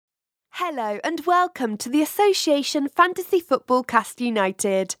Hello and welcome to the Association Fantasy Football Cast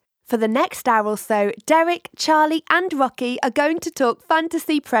United. For the next hour or so, Derek, Charlie and Rocky are going to talk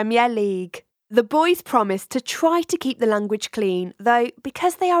Fantasy Premier League. The boys promise to try to keep the language clean, though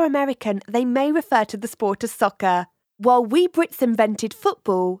because they are American, they may refer to the sport as soccer. While we Brits invented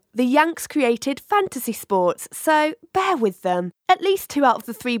football, the Yanks created fantasy sports, so bear with them. At least 2 out of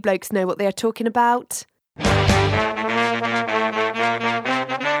the 3 blokes know what they are talking about.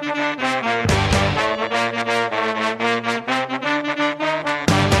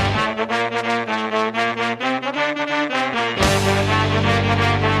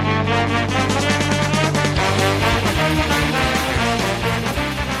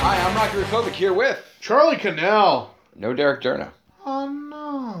 Kovic here with Charlie Cannell. No Derek Durno. Oh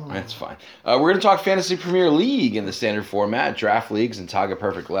no. That's fine. We're going to talk Fantasy Premier League in the standard format, draft leagues, and Taga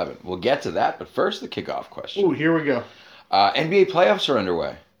Perfect 11. We'll get to that, but first the kickoff question. Ooh, here we go. NBA playoffs are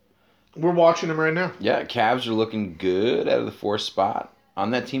underway. We're watching them right now. Yeah, Cavs are looking good out of the 4th spot.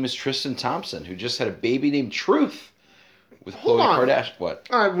 On that team is Tristan Thompson, who just had a baby named Truth with Khloe Kardashian.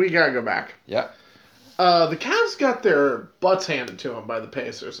 What? We gotta go back. Yeah. The Cavs got their butts handed to them by the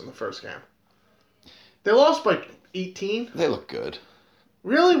Pacers in the first game. They lost by 18. They look good.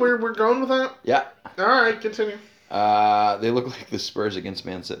 Really? We're going with that? Yeah. All right, continue. They look like the Spurs against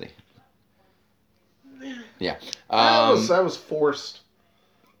Man City. Yeah. That was forced.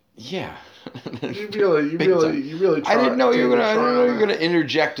 Yeah. You really tried. I didn't know you were gonna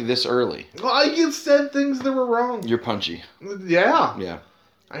interject this early. Well, I just said things that were wrong. You're punchy. Yeah. Yeah.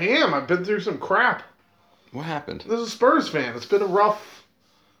 I am. I've been through some crap. What happened? As a Spurs fan, it's been a rough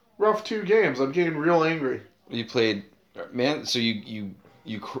 2 games. I'm getting real angry. You played, man. So you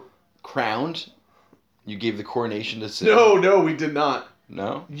crowned. You gave the coronation to City. No, we did not.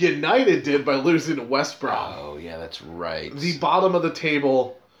 No. United did by losing to West Brom. Oh yeah, that's right. The bottom of the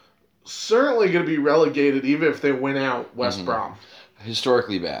table, certainly going to be relegated even if they win out West Brom.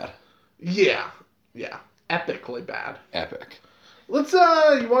 Historically bad. Yeah, epically bad. Epic. Let's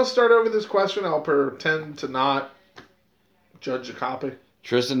you want to start over this question? I'll pretend to not judge a copy.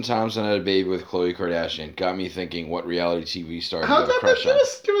 Tristan Thompson had a baby with Khloe Kardashian. Got me thinking, what reality TV star do you How have a about crush that? on?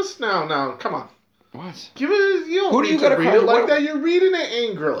 Give us now. Come on. What? Give it. You don't Who do need you to got read it like that. You're reading it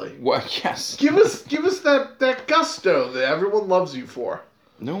angrily. What? Yes. Give us that gusto that everyone loves you for.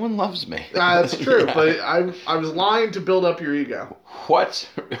 No one loves me. That's true, Yeah. but I was lying to build up your ego. What?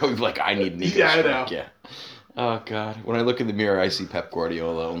 Like I need an ego Yeah, I stroke. know. Yeah. Oh God! When I look in the mirror, I see Pep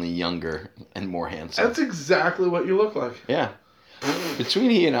Guardiola, only younger and more handsome. That's exactly what you look like. Yeah. Between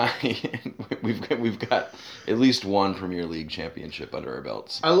he and I, we've got at least one Premier League championship under our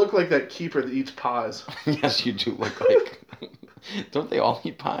belts. I look like that keeper that eats pies. Yes, you do look like. Don't they all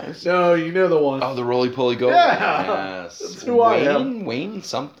eat pies? No, you know the one. Oh, the roly-poly goat. Yeah, Yes. that's who I am. Wayne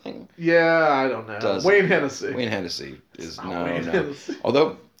something. Yeah, I don't know. Wayne Hennessy. Wayne Hennessy is Wayne Hennessy.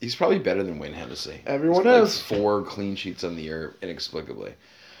 Although he's probably better than Wayne Hennessy. Everyone He's is. like 4 clean sheets on the year inexplicably.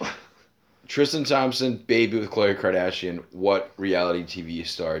 Tristan Thompson, baby with Khloe Kardashian. What reality TV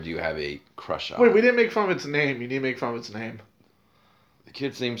star do you have a crush on? Wait, we didn't make fun of its name. You need to make fun of its name. The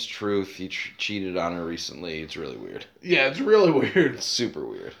kid's name's Truth. He cheated on her recently. It's really weird. Yeah, it's really weird. It's super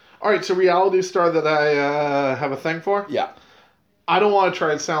weird. All right, so reality star that I have a thing for? Yeah. I don't want to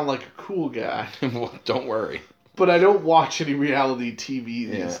try and sound like a cool guy, Well, don't worry. but I don't watch any reality TV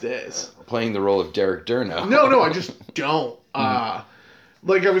these days. Playing the role of Derek Durno. No, I just don't. I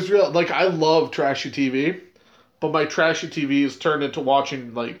love trashy TV, but my trashy TV has turned into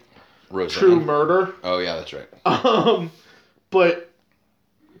watching Roseanne. true murder. Oh yeah, that's right. But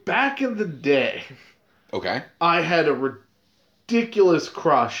back in the day, Okay. I had a ridiculous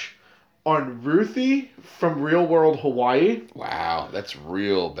crush on Ruthie from Real World Hawaii. Wow, that's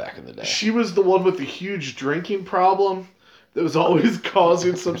real back in the day. She was the one with the huge drinking problem that was always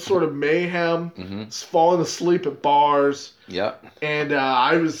causing some sort of mayhem, falling asleep at bars. Yep. And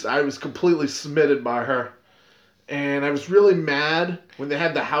I was completely smitten by her. And I was really mad when they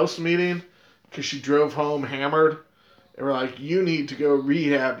had the house meeting because she drove home hammered. And we're like, you need to go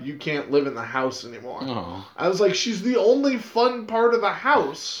rehab. You can't live in the house anymore. Oh. I was like, she's the only fun part of the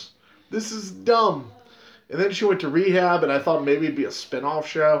house. This is dumb. And then she went to rehab, and I thought maybe it'd be a spin-off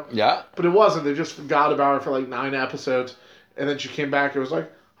show. Yeah. But it wasn't. They just forgot about her for 9 episodes. And then she came back and was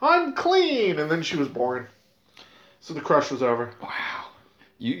like, I'm clean. And then she was born. So the crush was over. Wow.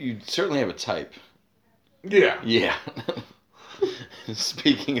 You certainly have a type. Yeah. Yeah.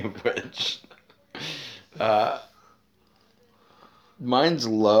 Speaking of which, mine's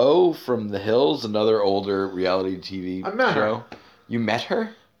Lo from The Hills, another older reality TV I met show. her. You met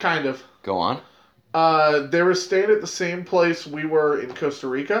her? Kind of. Go on. They were staying at the same place we were in Costa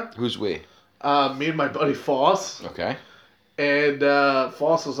Rica. Who's we? Me and my buddy Foss. Okay. And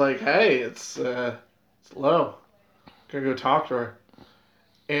Foss was like, "Hey, it's Lo. Gonna go talk to her."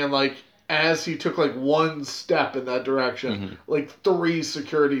 And like, as he took like one step in that direction, like 3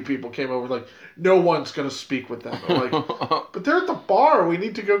 security people came over, like, "No one's gonna speak with them." I'm like, "But they're at the bar. We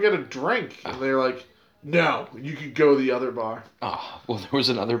need to go get a drink." And they're like, "No, you could go to the other bar." Oh, well, there was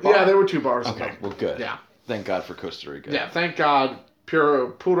another bar? Yeah, there were 2 bars. Okay, well, good. Yeah. Thank God for Costa Rica. Yeah, thank God.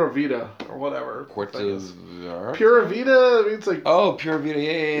 Pura Vida, or whatever. Puerto Pura Vida, I mean, it's like... Oh, Pura Vida,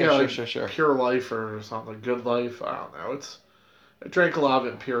 yeah, like sure. Pure Life or something, Good Life, I don't know. I drank a lot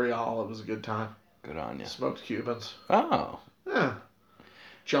of Imperial, it was a good time. Good on you. Smoked Cubans. Oh. Yeah.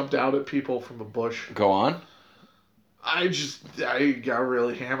 Jumped out at people from a bush. Go on. I got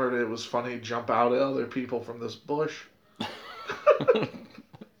really hammered. It was funny to jump out at other people from this bush.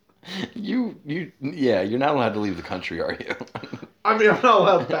 You're not allowed to leave the country, are you? I mean, I'm not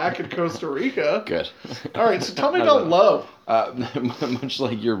allowed back in Costa Rica. Good. All right, so tell me about Lo. Much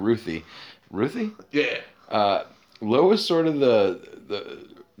like your Ruthie. Ruthie? Yeah. Lo was sort of the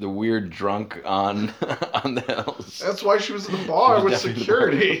weird drunk on the hills. That's why she was in the bar with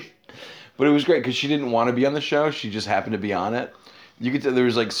security. But it was great because she didn't want to be on the show. She just happened to be on it. You could tell there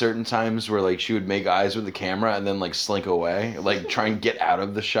was like certain times where like she would make eyes with the camera and then like slink away, like try and get out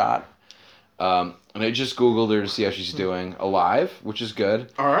of the shot. And I just Googled her to see how she's doing. Alive, which is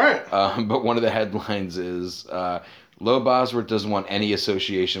good. All right. But one of the headlines is Lo Bosworth doesn't want any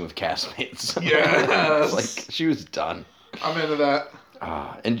association with castmates. Yes. Like she was done. I'm into that.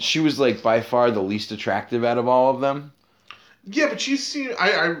 And she was like by far the least attractive out of all of them. Yeah, but she seemed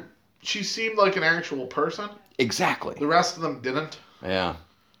she seemed like an actual person. Exactly. The rest of them didn't. Yeah.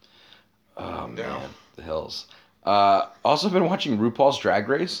 Oh man, the hills. Also been watching RuPaul's Drag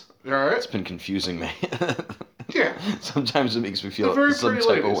Race. You all right? It's been confusing me. Yeah. Sometimes it makes me feel They're very some pretty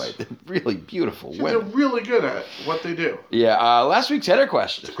type ladies. of way. They're really beautiful They're women. really good at what they do. Yeah. Last week's header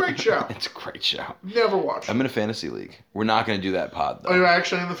question. It's a great show. It's a great show. Never watched. I'm in a fantasy league. We're not going to do that pod though. Are you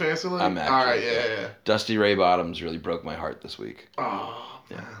actually in the fantasy league? I'm actually. All right. Yeah. Dusty Ray Bottoms really broke my heart this week. Oh.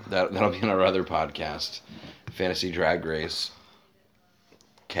 Yeah. That'll be on our other podcast, Fantasy Drag Race.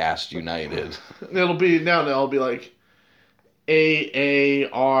 Cast United. It'll be like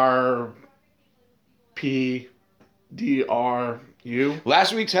AARPDRU.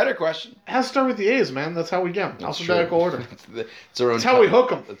 Last week's header question. It has to start with the A's, man. That's how we get them. That's Alphabetical true. order. It's our own. That's how we hook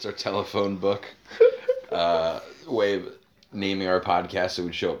them. That's our telephone book. Way of naming our podcast. It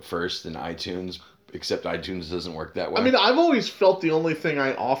would show up first in iTunes, except iTunes doesn't work that way. I mean, I've always felt the only thing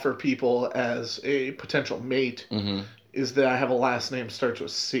I offer people as a potential mate is that I have a last name starts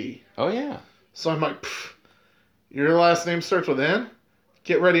with C. Oh yeah. So I'm like, your last name starts with N?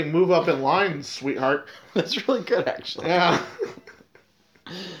 Get ready, move up in line, sweetheart. That's really good, actually. Yeah.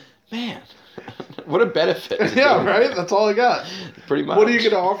 Man, what a benefit. Yeah, right? That's all I got. Pretty much. What are you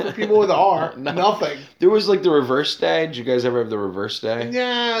going to offer people with R? Nothing. There was like the reverse day. Did you guys ever have the reverse day?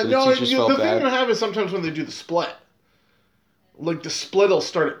 Yeah, The no, teachers felt the thing bad? you have is sometimes when they do the split. Like, the split will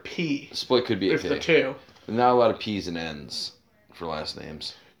start at P. Split could be a If P. the two. Not a lot of P's and N's for last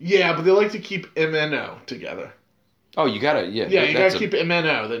names. Yeah, but they like to keep MNO together. Oh, you gotta, yeah. Yeah, you gotta keep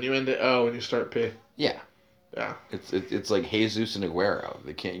MNO, then you end at O and you start P. Yeah. Yeah. It's like Jesus and Aguero.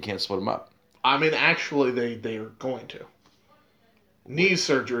 You can't split them up. I mean, actually, they are going to. Knee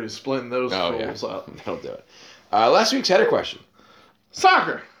surgery is splitting those fools up. That'll do it. Last week's header question.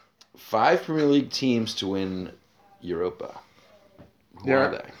 Soccer. 5 Premier League teams to win Europa. Who are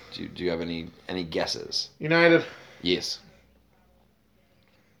they? Do you have any guesses? United. Yes.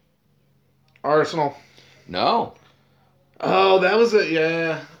 Arsenal. No. Oh, that was it.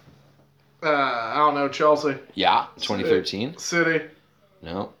 Yeah. I don't know. Chelsea. Yeah. 2013. City.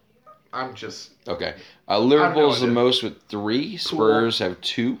 No. I'm just. Okay. Liverpool's the idea. most with 3. Spurs have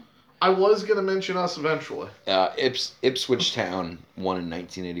 2. I was gonna mention us eventually. Ipswich Town won in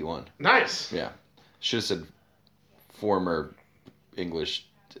 1981. Nice. Yeah. Should have said former English.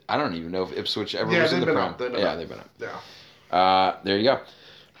 I don't even know if Ipswich ever was in the Prem. They've been up. Yeah. There you go.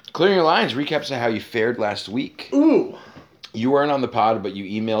 Clearing Your Lines recaps of how you fared last week. Ooh. You weren't on the pod, but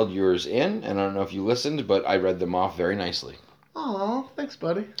you emailed yours in, and I don't know if you listened, but I read them off very nicely. Aw, thanks,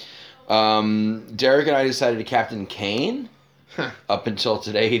 buddy. Derek and I decided to captain Kane. Up until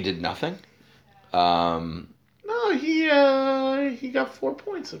today, he did nothing. No, he got 4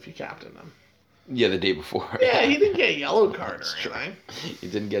 points if you captained him. Yeah, the day before. Yeah, he didn't get a yellow card or anything. He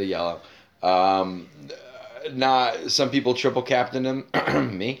didn't get a yellow. Some people triple captain him.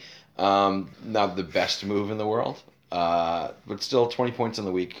 Me. Not the best move in the world. But still 20 points in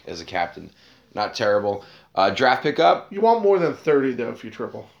the week as a captain. not terrible. Draft pickup, You want more than 30 though if you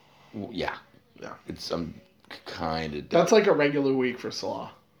triple. yeah. Yeah. It's kind of... That's like a regular week for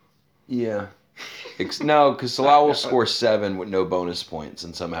Salah. Yeah. No, because Salah will score 7 with no bonus points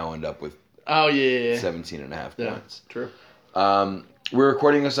and somehow end up with Oh, yeah. 17.5 Yeah, points. true. We're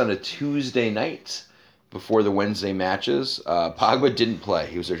recording this on a Tuesday night before the Wednesday matches. Pogba didn't play.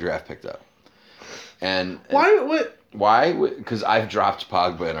 He was our draft picked up. And Why? What? why? Because I've dropped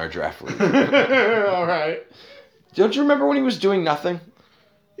Pogba in our draft league. All right. Don't you remember when he was doing nothing?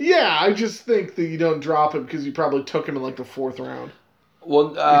 Yeah, I just think that you don't drop him because you probably took him in like the 4th round. Well,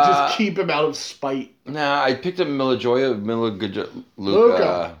 You just keep him out of spite. Nah, I picked up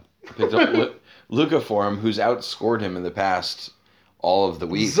Luka. Picked up Luka for him, who's outscored him in the past all of the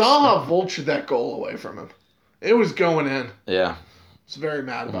weeks. Zaha vultured that goal away from him. It was going in. Yeah. I was very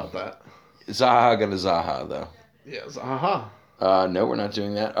mad about that. Zaha got a Zaha, though. Yeah, Zaha. No, we're not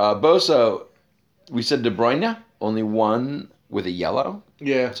doing that. Bosa, we said De Bruyne, only one with a yellow,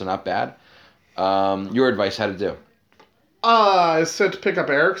 Yeah. so not bad. Your advice, how to do? I said to pick up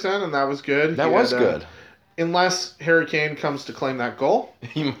Ericsson, and that was good. That He was had, good. Unless Harry Kane comes to claim that goal.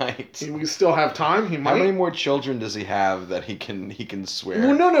 He might. We still have time. He might. How many more children does he have that he can swear?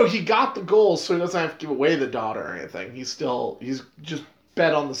 Well, no. He got the goal, so he doesn't have to give away the daughter or anything. He's just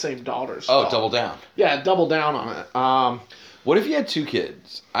bet on the same daughter. Oh, double down. Yeah, double down on it. What if he had 2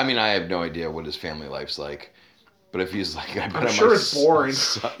 kids? I mean, I have no idea what his family life's like. But if he's like, I bet I'm on sure my it's boring.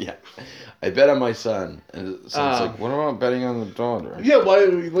 Son, yeah, I bet on my son. And the son's like, what about betting on the daughter? Yeah,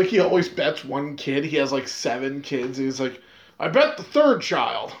 like he always bets one kid. He has like 7 kids. He's like, I bet the 3rd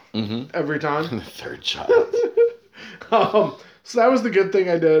child every time. The 3rd child. So that was the good thing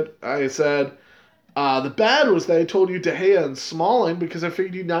I did. I said, the bad was that I told you De Gea and Smalling because I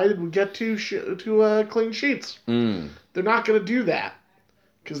figured United would get 2 clean sheets. Mm. They're not going to do that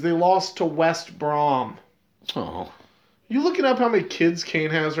because they lost to West Brom. Oh. You looking up how many kids Kane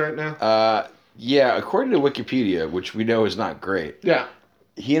has right now? Yeah, according to Wikipedia, which we know is not great, Yeah.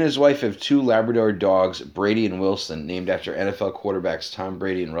 he and his wife have 2 Labrador dogs, Brady and Wilson, named after NFL quarterbacks Tom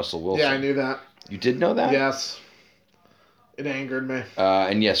Brady and Russell Wilson. Yeah, I knew that. You did know that? Yes. It angered me.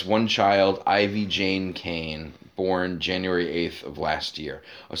 And yes, 1 child, Ivy Jane Kane, born January 8th of last year.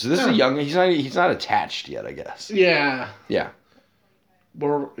 Oh, so this is a young. He's not attached yet, I guess. Yeah. Yeah.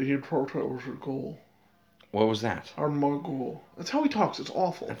 But he proposed a goal. What was that? Our goal. That's how he talks. It's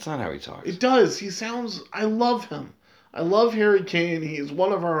awful. That's not how he talks. It does. He sounds. I love him. I love Harry Kane. He is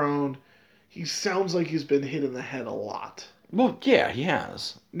one of our own. He sounds like he's been hit in the head a lot. Well, yeah, he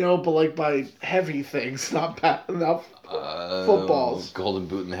has. No, but like by heavy things, not footballs. Golden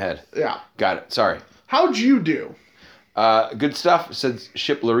boot in the head. Yeah. Got it. Sorry. How'd you do? Good stuff. Said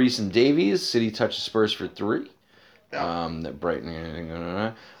ship Lloris and Davies. City touches Spurs for 3. Yeah. That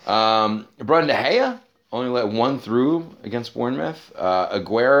Brighton. Brun De Gea only let 1 through against Bournemouth.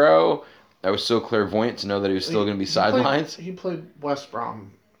 Aguero. I was so clairvoyant to know that he was still going to be sidelined. He played West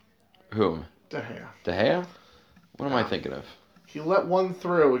Brom. Whom? De Gea. De Gea? What am I thinking of? He let 1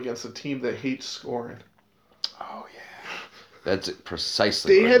 through against a team that hates scoring. Oh, yeah. That's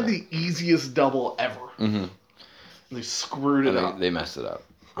precisely They what I had meant. the easiest double ever. Mm-hmm. They screwed it up. They messed it up.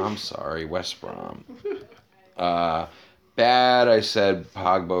 I'm sorry, West Brom. Bad, I said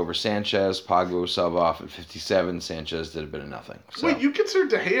Pogba over Sanchez. Pogba was sub off at 57. Sanchez did a bit of nothing. So, Wait, you consider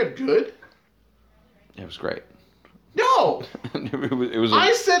De Gea good? it was great. No! it was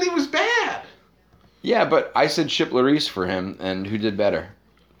I said he was bad. yeah, but I said ship Lloris for him, and who did better?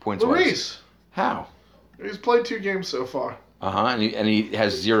 Points wise. Lloris. How? He's played 2 games so far. And he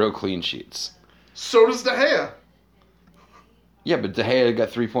has 0 clean sheets. So does De Gea. Yeah, but De Gea got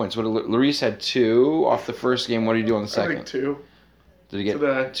 3 points. Lloris had 2 off the first game. What did he do on the I second? think 2. Did he get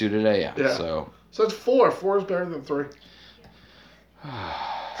Today. 2 today? Yeah. So that's 4. 4 is better than 3.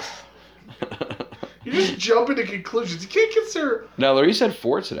 You just jump into conclusions. You can't consider. now Lloris had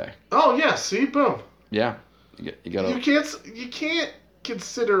 4 today. Oh yeah, see, boom. Yeah, you got You can't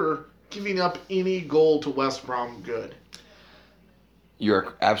consider giving up any goal to West Brom good.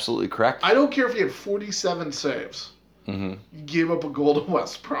 You're absolutely correct. I don't care if he had 47 saves. Mm-hmm. You gave up a goal to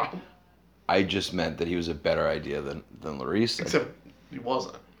West Brom. I just meant that he was a better idea than Lloris. Except he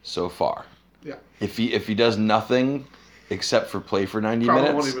wasn't. So far. Yeah. If he does nothing except for play for 90 Probably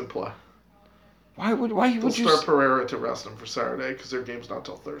minutes, won't even play. why would They'll you? start Pereira to rest him for Saturday because their game's not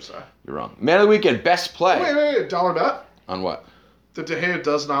till Thursday. You're wrong. Man of the weekend, best play. Wait. Dollar bet? On what? That De Gea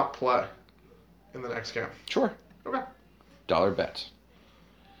does not play in the next game. Sure. Okay. Dollar bet.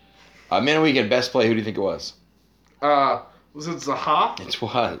 Man of the weekend, best play. Who do you think it was? Was it Zaha? It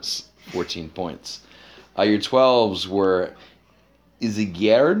was 14 points. Your 12s were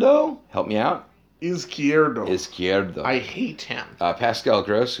Izquierdo? Help me out. Izquierdo. Izquierdo. I hate him. Pascal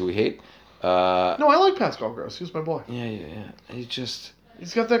Gross, who we hate. No, I like Pascal Gross. He's my boy. Yeah.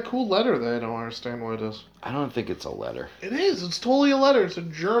 He's got that cool letter that I don't understand what it is. I don't think it's a letter. It is. It's totally a letter. It's a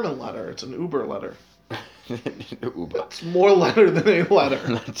German letter. It's an Uber letter. Uber. It's more letter than a letter.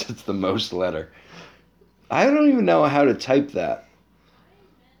 That's just the most letter. I don't even know how to type that.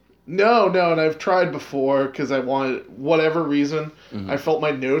 No, and I've tried before because I wanted, whatever reason, I felt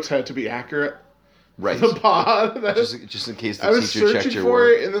my notes had to be accurate. Right. The pod. Just in case the I was teacher checked searching your for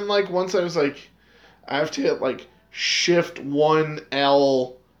work. it, and then once I was like, I have to hit Shift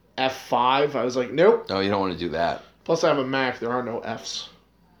 1L F5. I was like, nope. No, you don't want to do that. Plus, I have a Mac. There are no Fs.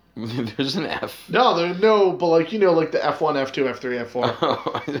 There's an F. No, there's no. But the F1, F2, F3, F4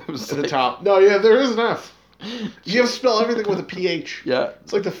 Oh, it was at the top. No, yeah, there is an F. You have to spell everything with a PH. Yeah.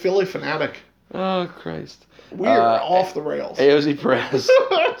 It's like the Philly Fanatic. Oh, Christ. We are off the rails. Aozi Perez,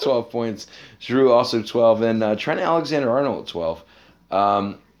 12 points. Giroux also 12. And Trent Alexander-Arnold, 12.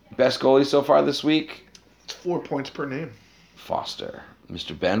 Best goalie so far this week? It's 4 points per name. Foster.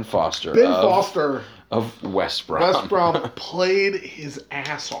 Mr. Ben Foster. Foster. Of West Brom. West Brom played his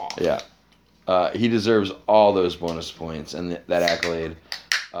ass off. Yeah. He deserves all those bonus points and that accolade.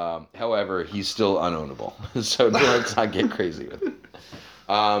 However, he's still unownable. So let's not get crazy with it.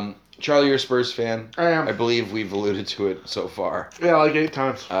 Charlie, you're a Spurs fan. I am. I believe we've alluded to it so far. Yeah, 8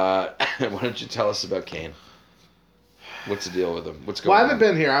 times. Why don't you tell us about Kane? What's the deal with him? What's going Well, I on? haven't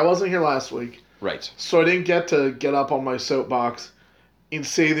been here. I wasn't here last week. Right. So I didn't get to get up on my soapbox and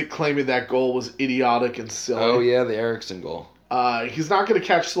say that claiming that goal was idiotic and silly. Oh, yeah, the Eriksson goal. He's not going to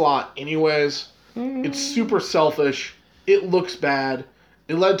catch slot anyways. It's super selfish. It looks bad.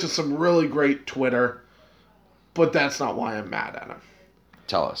 It led to some really great Twitter. But that's not why I'm mad at him.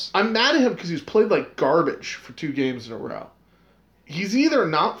 Tell us. I'm mad at him because he's played like garbage for 2 games in a row. He's either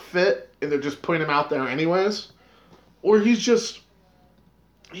not fit and they're just putting him out there anyways, or he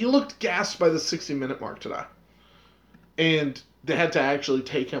looked gassed by the 60-minute mark today. And they had to actually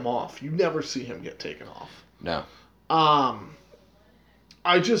take him off. You never see him get taken off. No.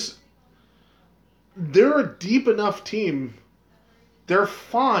 They're a deep enough team. They're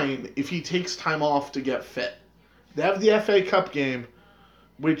fine if he takes time off to get fit. They have the FA Cup game,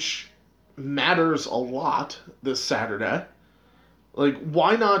 which matters a lot this Saturday.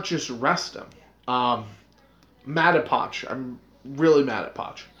 Why not just rest him? Mad at Poch. I'm really mad at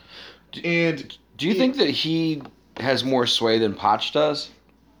Poch. And do you think that he has more sway than Poch does?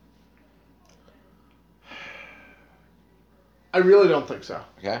 I really don't think so.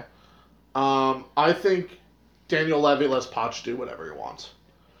 Okay. I think Daniel Levy lets Poch do whatever he wants.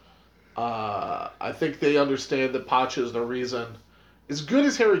 I think they understand that Poch is the reason. As good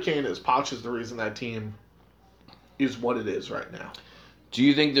as Harry Kane is, Poch is the reason that team is what it is right now. Do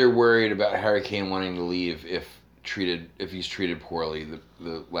you think they're worried about Harry Kane wanting to leave if he's treated poorly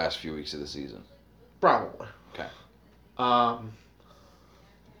the last few weeks of the season? Probably. Okay.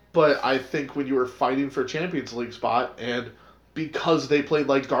 But I think when you were fighting for a Champions League spot, and because they played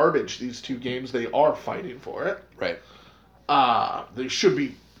like garbage these 2 games, they are fighting for it. Right. They should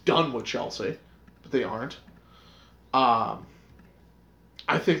be done with Chelsea, but they aren't.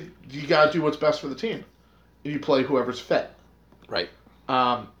 I think you got to do what's best for the team. And you play whoever's fit. Right.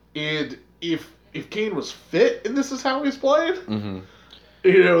 And if Kane was fit and this is how he's playing,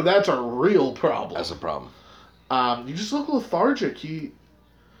 Mm-hmm. That's a real problem. That's a problem. You just look lethargic. He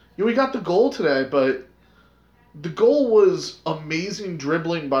got the goal today, but the goal was amazing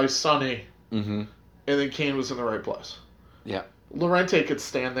dribbling by Sonny, Mm-hmm. and then Kane was in the right place. Yeah. Llorente could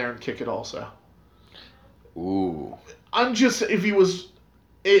stand there and kick it also. Ooh. If he was,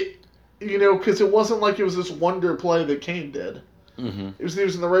 because it wasn't like it was this wonder play that Kane did. Mm-hmm. He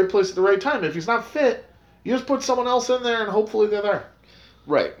was in the right place at the right time. If he's not fit, you just put someone else in there and hopefully they're there.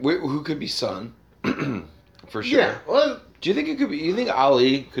 Right. Who could be Son? For sure. Yeah. Well, Do you think it could be? You think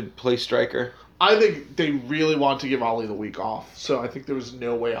Ali could play striker? I think they really want to give Ali the week off, so I think there was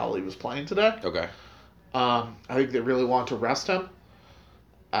no way Ali was playing today. Okay. I think they really want to rest him.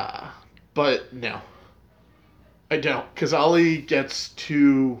 But no. I don't, because Ali gets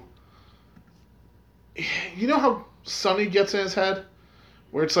too... You know how Sonny gets in his head?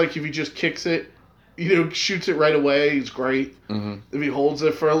 Where it's like if he just kicks it, shoots it right away, he's great. Mm-hmm. If he holds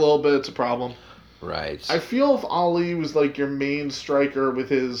it for a little bit, it's a problem. Right. I feel if Ali was like your main striker with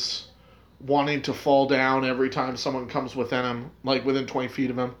his wanting to fall down every time someone comes within him, like within 20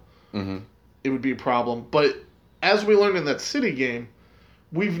 feet of him, Mm-hmm. it would be a problem. But as we learned in that City game,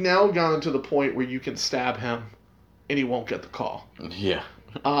 we've now gotten to the point where you can stab him and he won't get the call. Yeah.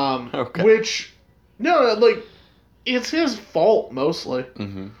 Okay. Okay. Which, no, it's his fault mostly.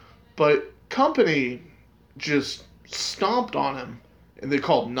 Mm-hmm. But Company just stomped on him, and they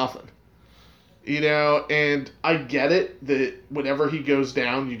called nothing. And I get it that whenever he goes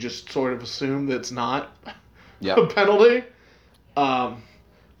down, you just sort of assume that it's not a penalty.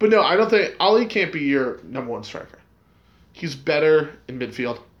 But no, I don't think Ali can't be your number one striker. He's better in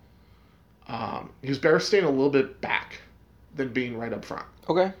midfield. He's better staying a little bit back than being right up front.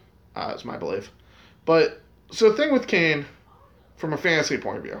 Okay. Is my belief. But so the thing with Kane, from a fantasy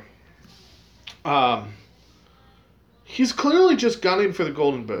point of view, he's clearly just gunning for the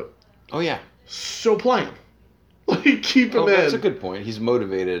Golden Boot. Oh yeah. So play him. Keep him in. That's a good point. He's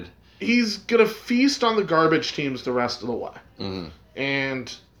motivated. He's gonna feast on the garbage teams the rest of the way. Mm-hmm.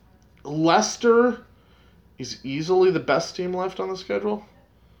 And Leicester is easily the best team left on the schedule.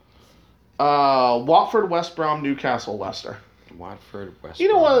 Watford, West Brom, Newcastle, Leicester. Watford, West. You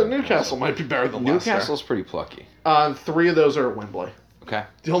know what? Brom, Newcastle might be better than Leicester. Newcastle's pretty plucky. 3 of those are at Wembley. Okay.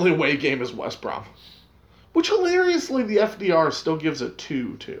 The only away game is West Brom. Which, hilariously, the FDR still gives a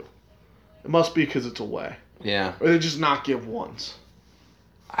 2 to. It must be because it's away. Yeah. Or they just not give ones.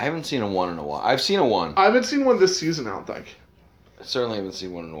 I haven't seen a 1 in a while. I've seen a 1. I haven't seen one this season, I don't think. I certainly haven't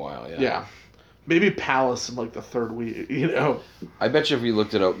seen 1 in a while, yeah. Yeah. Maybe Palace in, the third week, I bet you if we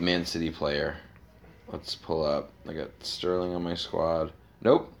looked at a Man City player, let's pull up. I got Sterling on my squad.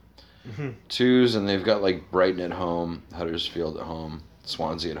 Nope. Mm-hmm. 2s, and they've got, Brighton at home, Huddersfield at home,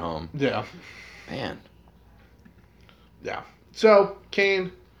 Swansea at home. Yeah. Man. Yeah. So,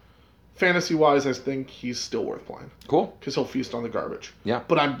 Kane, fantasy-wise, I think he's still worth playing. Cool. Because he'll feast on the garbage. Yeah.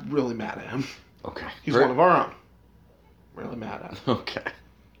 But I'm really mad at him. Okay. He's one of our own. Really mad at him. Okay.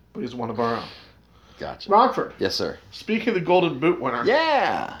 But he's one of our own. Gotcha. Rockford. Yes, sir. Speaking of the Golden Boot winner.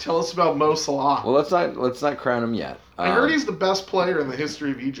 Yeah. Tell us about Mo Salah. Well, let's not crown him yet. I heard he's the best player in the history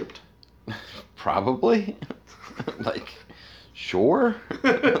of Egypt. Probably. Sure.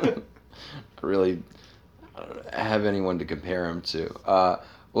 I really don't have anyone to compare him to. A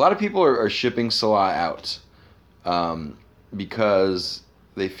lot of people are shipping Salah out because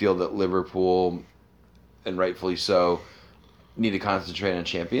they feel that Liverpool, and rightfully so, need to concentrate on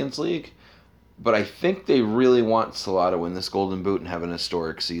Champions League. But I think they really want Salah to win this Golden Boot and have an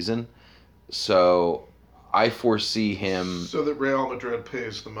historic season. So I foresee him... So that Real Madrid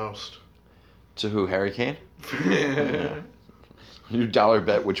pays the most. To who, Harry Kane? New dollar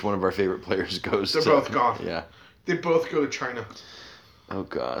bet which one of our favorite players goes They're to. both gone. Yeah. They both go to China. Oh,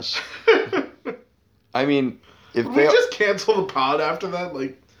 gosh. I mean, if Would they... we just cancel the pod after that?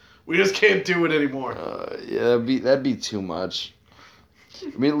 We just can't do it anymore. Yeah, that'd be too much.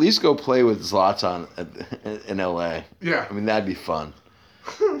 I mean, at least go play with Zlatan in LA. Yeah. I mean, that'd be fun.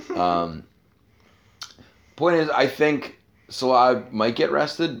 Point is, I think Salah might get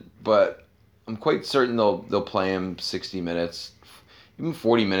rested, but I'm quite certain they'll play him 60 minutes, even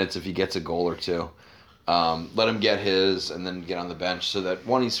 40 minutes if he gets a goal or two. Let him get his and then get on the bench so that,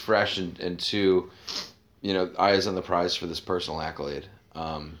 1, he's fresh, and 2, eyes on the prize for this personal accolade.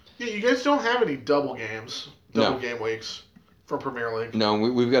 Yeah, you guys don't have any double game weeks for Premier League. No,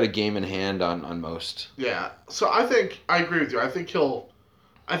 we've got a game in hand on most. Yeah, so I agree with you. I think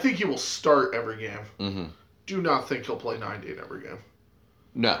he will start every game. Mm-hmm. Do not think he'll play 90 in every game.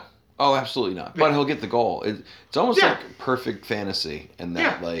 No. Oh, absolutely not. But he'll get the goal. It's almost like perfect fantasy in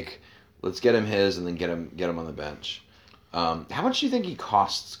that, let's get him his and then get him on the bench. How much do you think he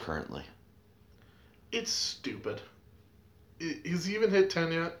costs currently? It's stupid. Has he even hit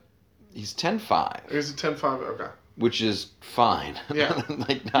 10 yet? He's 10.5. Or is it 10.5? Okay. Which is fine. Yeah.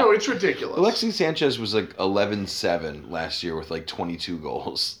 No, it's ridiculous. Alexis Sanchez was 11-7 last year with 22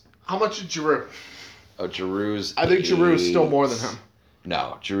 goals. How much did Giroud? Oh, Giroud's I think Giroud's still more than him.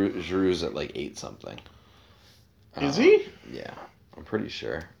 No, Giroud's at 8 something. Is he? Yeah, I'm pretty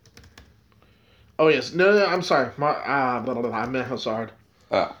sure. Oh yes, no, I'm sorry. I meant Hazard.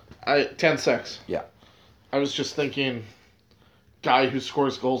 Oh. 10-6. Yeah. I was just thinking, guy who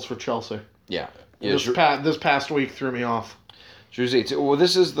scores goals for Chelsea. Yeah. This past week threw me off. Giroud's 8. Well,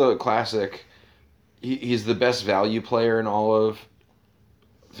 this is the classic. He's the best value player in all of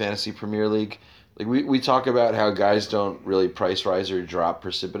Fantasy Premier League. We talk about how guys don't really price rise or drop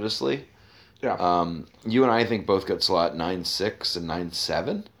precipitously. Yeah. You and I think both got Salah at 9.6 and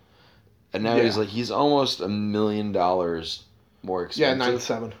 9.7, and now he's almost $1 million more expensive.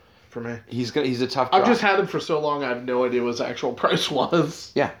 Yeah, 9.7 for me. He's a tough drop. I've just had him for so long. I have no idea what his actual price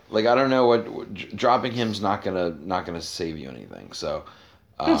was. Yeah, I don't know what dropping him's not gonna save you anything. So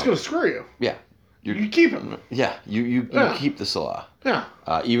it's gonna screw you. Yeah. You keep him. Yeah, you keep the Salah. Yeah.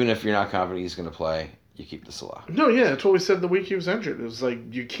 Even if you're not confident he's going to play, you keep the Salah. No, yeah, that's what we said the week he was injured. It was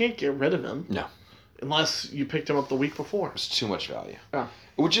you can't get rid of him. No. unless you picked him up the week before. It's too much value. Yeah.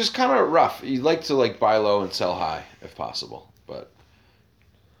 Which is kind of rough. You like to buy low and sell high if possible, but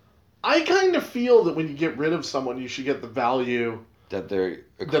I kind of feel that when you get rid of someone, you should get the value that they're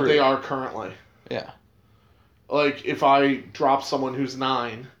accrued. that they are currently. Yeah. Like if I drop someone who's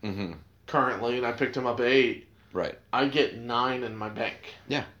 9 Mm-hmm. currently and I picked him up at 8, Right. I get 9 in my bank.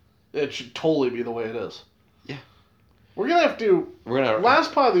 Yeah. It should totally be the way it is. Yeah. We're gonna have to. We're gonna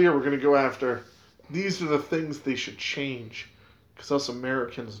Last part of the year, we're gonna go after. These are the things they should change, because us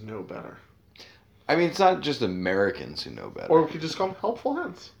Americans know better. I mean, it's not just Americans who know better. Or we could just call them helpful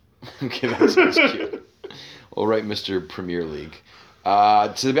hints. Okay, that sounds cute. All right, Mr. Premier League.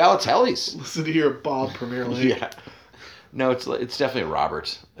 To the Balotellis. Listen to your Bob Premier League. Yeah. No, it's definitely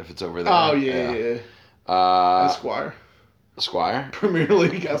Robert if it's over there. Oh yeah. Esquire. Squire. Premier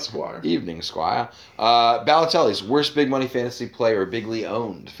League Esquire. Evening, Squire. Balotellis, worst big money fantasy player, bigly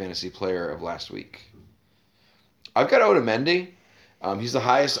owned fantasy player of last week. I've got Otamendi. He's the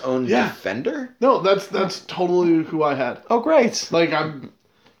highest owned defender. No, that's totally who I had. Oh, great. Like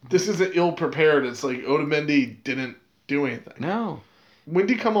this isn't ill prepared. It's like Otamendi didn't do anything. No. When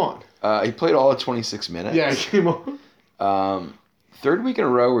did he come on? He played all of 26 minutes. Yeah, he came on. Third week in a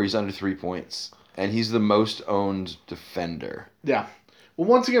row where he's under 3 points. And he's the most owned defender. Yeah. Well,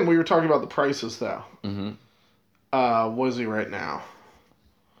 once again, we were talking about the prices, though. Mm-hmm. What is he right now?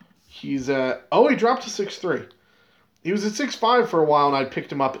 He's at... Oh, he dropped to 6'3". He was at 6'5" for a while, and I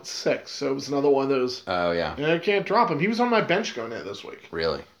picked him up at 6. So it was another one of those... Oh, yeah. I can't drop him. He was on my bench going in this week.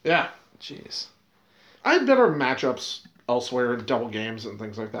 Really? Yeah. Jeez. I had better matchups elsewhere in double games and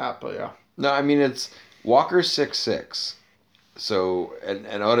things like that, but yeah. No, I mean, it's... Walker's 6'6". So, and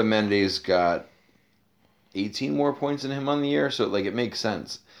Otamendi's got 18 more points than him on the year, so it makes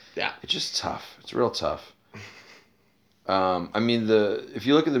sense. Yeah. It's just tough. It's real tough. I mean, if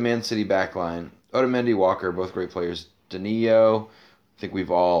you look at the Man City backline, Otamendi, Walker, both great players. Danilo, I think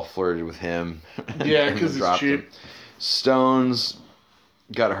we've all flirted with him. Yeah, because he's cheap. Stones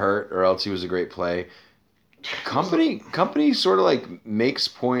got hurt, or else he was a great play. Company sort of makes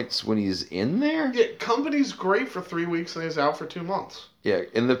points when he's in there. Yeah, Company's great for 3 weeks and he's out for 2 months. Yeah,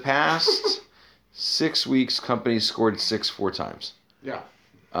 in the past 6 weeks, Company scored 4 times. Yeah.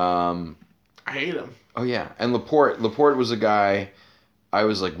 I hate him. Oh yeah, and Laporte was a guy I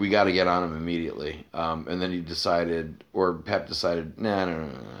was like, we got to get on him immediately. And then he decided, or Pep decided, no.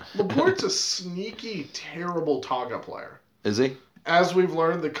 Laporte's a sneaky, terrible Targa player. Is he? As we've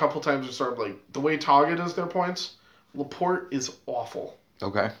learned a couple times, we started the way Targa does their points, Laporte is awful.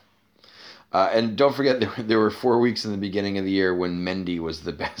 Okay. And don't forget, there were 4 weeks in the beginning of the year when Mendy was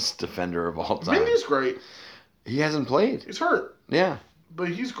the best defender of all time. Mendy's great. He hasn't played. He's hurt. Yeah. But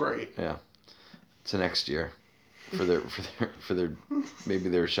he's great. Yeah. To next year. For their maybe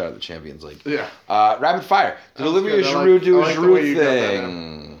their shot at the Champions League. Yeah. Rapid fire. Did Olivier Giroud do his Giroud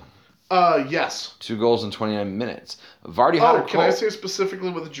thing? Yes. 2 goals in 29 minutes. Vardy had a goal. Can I say specifically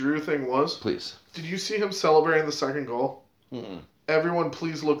what the Giroud thing was? Please. Did you see him celebrating the second goal? Mm-mm. Everyone,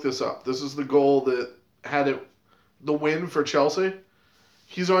 please look this up. This is the goal that had the win for Chelsea.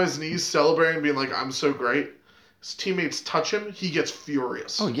 He's on his knees celebrating, being like, I'm so great. His teammates touch him. He gets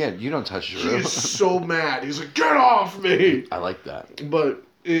furious. Oh, yeah. You don't touch Giroud. He's so mad. He's like, get off me. I like that. But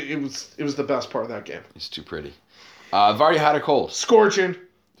it was the best part of that game. He's too pretty. Vardy had a cold. Scorching.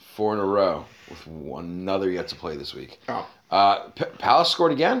 4 in a row with another yet to play this week. Oh. Palace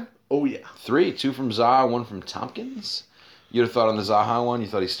scored again. Oh, yeah. 3. 2 from Zaha, 1 from Tompkins. You'd have thought on the Zaha one, you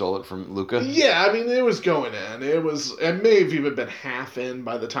thought he stole it from Luka? Yeah, I mean, it was going in. It may have even been half in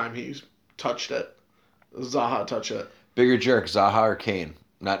by the time he touched it. Zaha touched it. Bigger jerk, Zaha or Kane?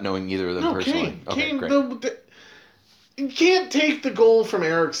 Not knowing either of them personally. Kane. Okay, Kane, great. You can't take the goal from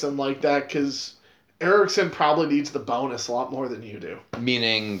Eriksen like that because Eriksen probably needs the bonus a lot more than you do.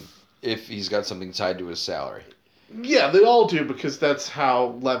 Meaning if he's got something tied to his salary. Yeah, they all do because that's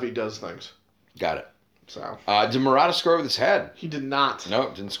how Levy does things. Got it. So. Did Murata score with his head? He did not.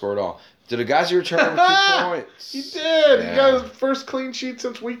 Nope, didn't score at all. Did Agazi return with 2 points? He did. Yeah. He got his first clean sheet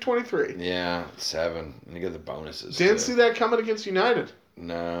since week 23. Yeah, 7. And he got the bonuses. Didn't see that coming against United.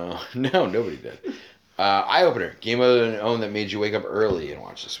 No, nobody did. Eye opener. Game other than own that made you wake up early and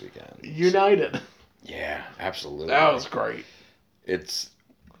watch this weekend. United. Yeah, absolutely. That was great. It's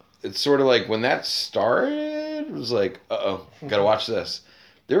sort of like when that started, it was like, gotta watch this.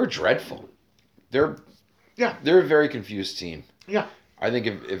 They were dreadful. They're a very confused team. Yeah. I think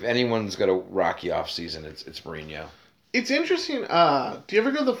if anyone's got a rocky off season, it's Mourinho. It's interesting. Do you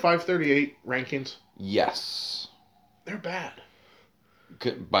ever go to the 538 rankings? Yes. They're bad.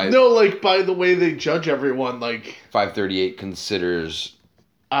 By the way they judge everyone, 538 considers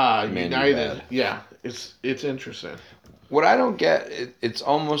United. bad. Yeah, it's interesting. What I don't get, it's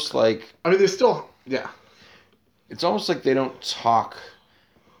almost like I mean, they still. Yeah. it's almost like they don't talk.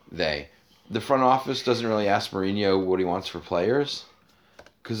 The front office doesn't really ask Mourinho what he wants for players,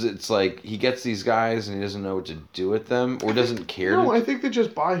 because it's like he gets these guys and he doesn't know what to do with them or doesn't care. No, I think they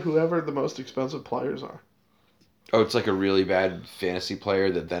just buy whoever the most expensive players are. Oh, it's like a really bad fantasy player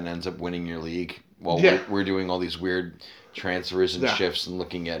that then ends up winning your league. While Yeah. we're doing all these weird transfers and Yeah. shifts and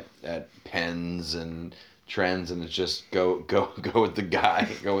looking at pens and trends, and it's just go with the guy,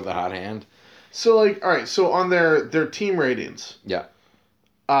 go with the hot hand. So like, all right. So on their team ratings, Yeah.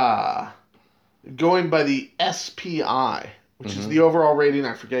 going by the SPI, which is Mhm. the overall rating,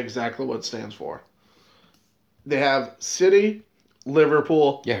 I forget exactly what it stands for. They have City,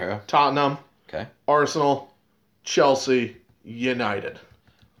 Liverpool, Yeah. Tottenham, Okay. Arsenal, Chelsea, United.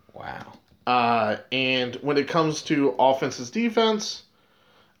 Wow. And when it comes to offense's defense,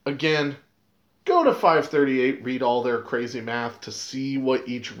 again, go to 538, read all their crazy math to see what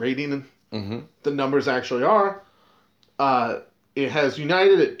each rating Mm-hmm. the numbers actually are. It has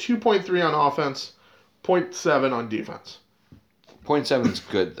United at 2.3 on offense, 0.7 on defense. 0.7 is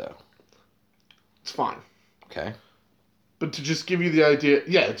good though. It's fine. Okay. But to just give you the idea,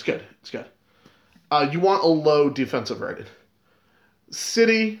 yeah, it's good. It's good. You want a low defensive rating.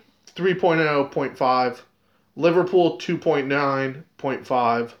 City, 3.0, 0.5. Liverpool, 2.9,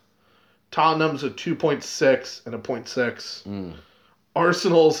 0.5. Tottenham's a 2.6 and a 0.6. Mm.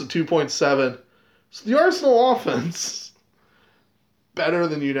 Arsenal's a 2.7. So the Arsenal offense, better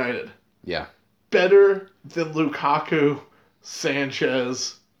than United. Yeah. Better than Lukaku,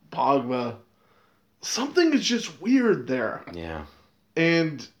 Sanchez, Pogba. Something is just weird there. Yeah.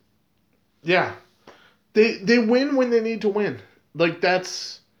 And yeah, they win when they need to win. Like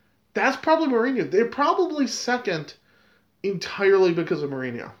that's probably Mourinho. They're probably second entirely because of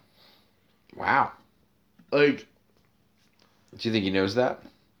Mourinho. Wow. Like, Do you think he knows that?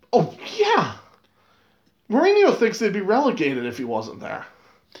 oh yeah, Mourinho thinks they'd be relegated if he wasn't there.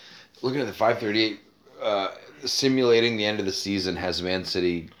 Looking at the 538, simulating the end of the season has Man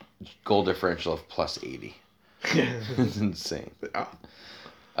City goal differential of plus 80. It's insane. Yeah.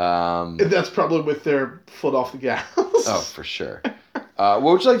 Um, And that's probably with their foot off the gas. oh, for sure. What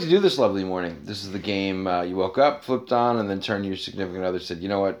would you like to do this lovely morning? This is the game you woke up, flipped on, and then turned to your significant other, said, you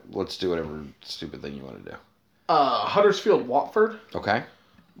know what, let's do whatever stupid thing you want to do. Huddersfield Watford, Okay?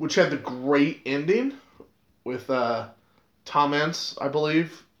 which had the great ending with Tom Ince, I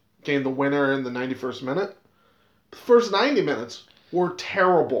believe, gained the winner in the 91st minute. The first 90 minutes were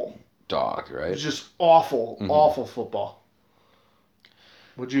terrible. Dog, It right? was just awful, Mhm. awful football.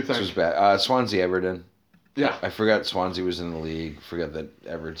 What'd you This was think? bad. Swansea Everton. Yeah. I forgot Swansea was in the league. Forgot that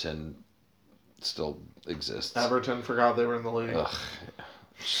Everton still exists. Everton forgot they were in the league. Ugh.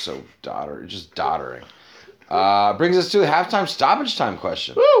 So just doddering. Brings us to the halftime stoppage time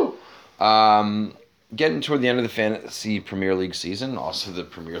question. Woo! Getting toward the end of the Fantasy Premier League season, also the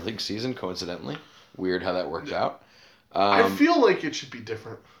Premier League season, coincidentally. Weird how that worked out. I feel like it should be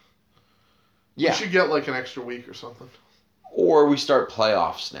different. Yeah. We should get like an extra week or something. Or we start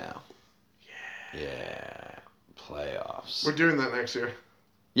playoffs now. Yeah. Playoffs. We're doing that next year.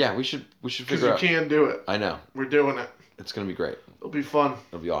 Yeah, we should Because figure you out. can do it. I know. We're doing it. It's going to be great. It'll be fun.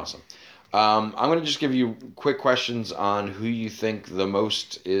 It'll be awesome. I'm going to just give you quick questions on who you think the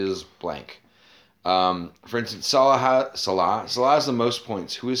most is blank. For instance, Salah has the most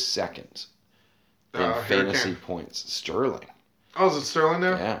points. Who is second in Harry fantasy Kane. points? Sterling. Oh, is it Sterling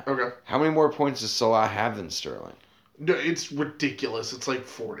now? Yeah. Okay. How many more points does Salah have than Sterling? No, it's ridiculous. It's like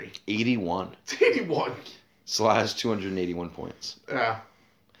 40. 81. It's 81. Salah has 281 points. Yeah.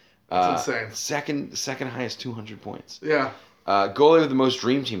 That's insane. Second highest 200 points. Yeah. Goalie with the most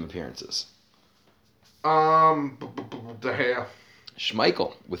Dream Team appearances. De Gea.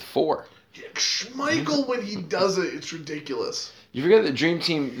 Schmeichel with 4. Yeah, Schmeichel, when he does it, it's ridiculous. You forget that Dream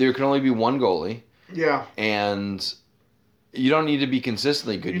Team, there can only be one goalie, Yeah. and you don't need to be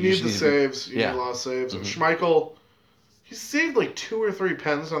consistently good. You need just the to be- saves. You yeah. need a lot of saves. And Mhm. Schmeichel, he saved like 2 or 3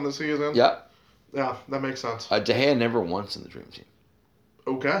 pens on the season. Yeah. Yeah, that makes sense. De Gea never once in the Dream Team,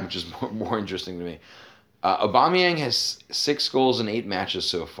 Okay. which is more interesting to me. Aubameyang has 6 goals in 8 matches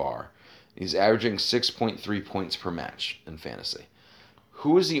so far. He's averaging 6.3 points per match in fantasy.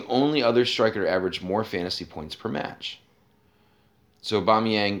 Who is the only other striker to average more fantasy points per match? So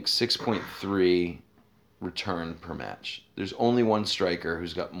Aubameyang, 6.3 return per match. There's only one striker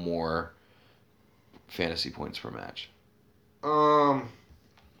who's got more fantasy points per match.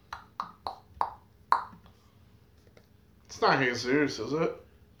 It's not Jesus, is it?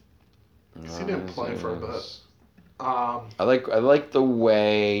 'Cause he didn't play for a bit. I like the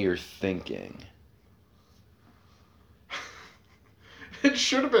way you're thinking. It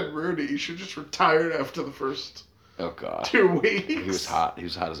should have been Rooney. He should have just retired after the first Oh God, 2 weeks. he was hot. He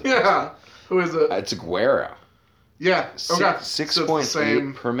was hot as a Yeah. Who is it? It's Aguero. Yeah. Okay. Six So it's the points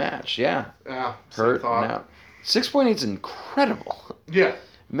same. per match. Yeah, Yeah. Same hurt thought. now. 6.8 is incredible. Yeah.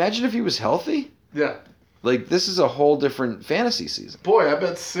 Imagine if he was healthy. Yeah. Like, this is a whole different fantasy season. Boy, I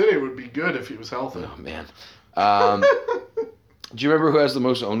bet City would be good if he was healthy. Oh man. Do you remember who has the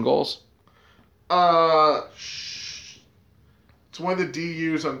most own goals? It's one of the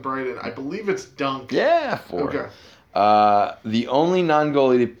DUs on Brighton. I believe it's Dunk. Yeah, 4. Okay. The only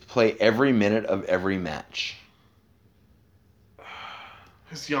non-goalie to play every minute of every match.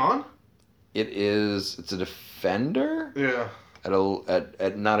 Is Jan? It's a defender Yeah.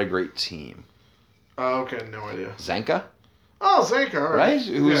 at not a great team. Oh, okay, no idea. Zanka, Oh, Zanka, all right. right?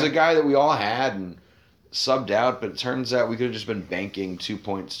 Who was Yeah. a guy that we all had and subbed out, but it turns out we could have just been banking 2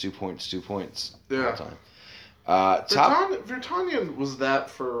 points the Yeah. whole time. Top. Vertonghen was that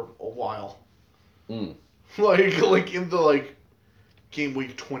for a while. Mm, like into game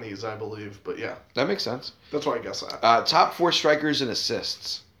week 20s, I believe. But yeah, that makes sense. that's why I guess that. Top 4 strikers and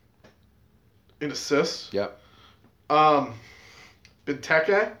assists. In assists, Yep.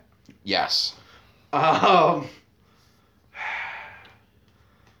 Benteke. Yes.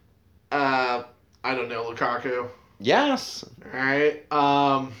 I don't know, Lukaku. Yes. All right.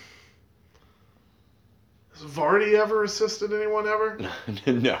 Has Vardy ever assisted anyone ever?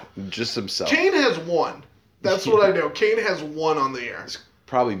 No, just himself. Kane has one. That's what I know. Kane has one on the year.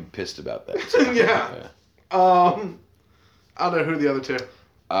 Probably pissed about that. Yeah. I don't know who the other two.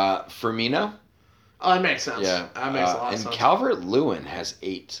 Firmino. Oh, that makes sense. Yeah. That makes a lot of and sense. Calvert-Lewin has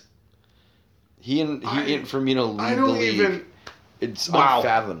 8. He and Firmino lead I the don't league. even. It's Wow.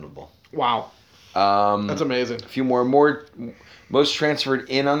 unfathomable. Wow. That's amazing. A few more most transferred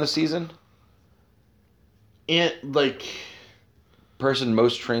in on the season. And Person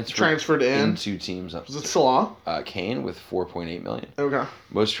most transferred in. into teams. Was it Salah? Kane with 4.8 million. Okay.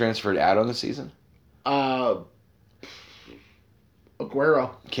 Most transferred out on the season. Aguero.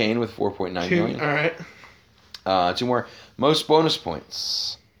 Kane with 4.9 million. All right. 2 more. Most bonus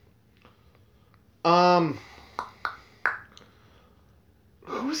points. Who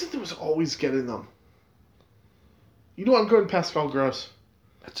is it that was always getting them? You know, I'm going Pascal Gross.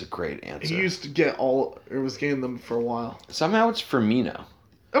 That's a great answer. He used to was getting them for a while. Somehow it's Firmino.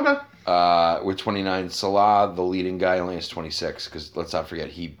 Okay. With 29. Salah, the leading guy, only has 26. Because let's not forget,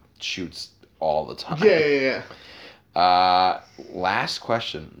 he shoots all the time. Yeah. Last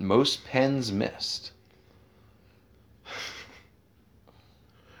question. Most pens missed.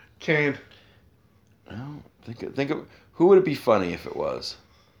 Kane. No, think of who would it be funny if it was?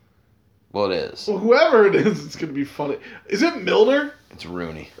 Well, it is. Well, whoever it is, it's going to be funny. Is it Milner? It's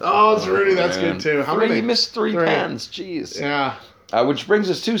Rooney. Oh, it's Rooney. That's man. good, too. How He many? missed 3 Three. pens. Jeez. Yeah. Which brings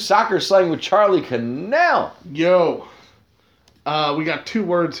us to Soccer Slang with Charlie Cannell. Yo. We got 2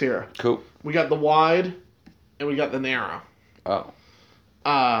 words here. Cool. We got the wide, and we got the narrow. Oh.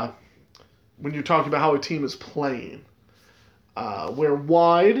 When you're talking about how a team is playing. Where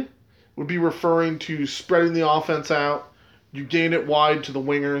wide would be referring to spreading the offense out. You gain it wide to the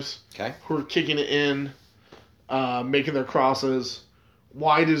wingers Okay. who are kicking it in, making their crosses.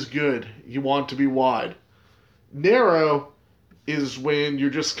 Wide is good. You want to be wide. Narrow is when you're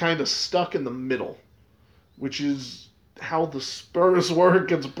just kind of stuck in the middle, which is how the Spurs were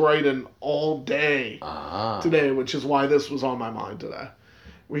against Brighton all day today, which is why this was on my mind today.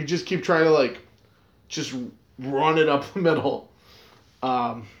 We just keep trying to just run it up the middle,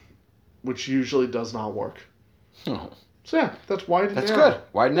 which usually does not work. Oh, So yeah, that's wide and that's narrow. good.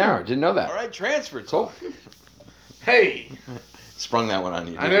 Wide and narrow. Didn't know that. All right, transfer Cool. Hey, Sprung that one on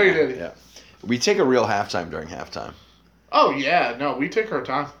you. I know you did. Yeah. We take a real halftime during halftime. oh yeah, no, we take our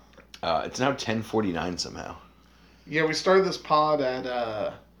time. It's now 10:49 somehow. Yeah, we started this pod at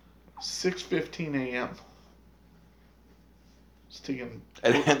 6:15 a.m. It's taking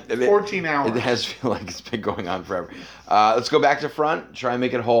 14 hours. It has feel like it's been going on forever. Let's go back to front. Try and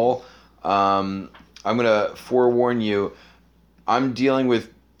make it whole. I'm gonna forewarn you. I'm dealing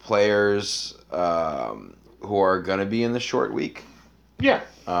with players who are gonna be in the short week. Yeah.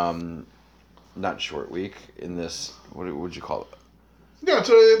 Not short week in this. What would you call it? Yeah,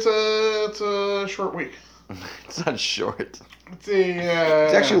 it's a short week. It's not short. It's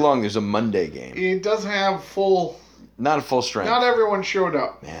It's actually long. There's a Monday game. It does have full. Not at full strength. Not everyone showed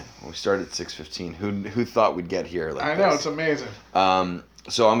up. Man, we started at 6:15. Who thought we'd get here like I know, this? it's amazing.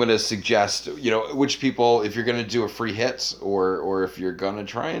 So I'm going to suggest, which people, if you're going to do a free hit or if you're going to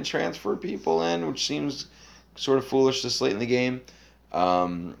try and transfer people in, which seems sort of foolish this late in the game.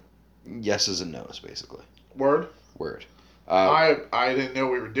 Yeses and nos, basically. Word? Word. I didn't know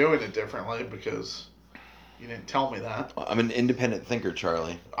we were doing it differently because you didn't tell me that. I'm an independent thinker,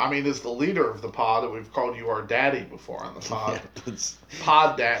 Charlie. I mean, as the leader of the pod, we've called you our daddy before on the pod. Yeah,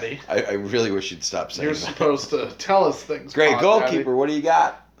 Pod daddy. I really wish you'd stop saying You're that. supposed to tell us things. Great Pod goalkeeper. Daddy. What do you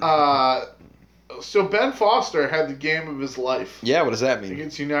got? So Ben Foster had the game of his life Yeah, what does that mean?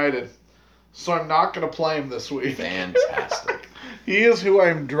 against United. So I'm not going to play him this week. Fantastic. He is who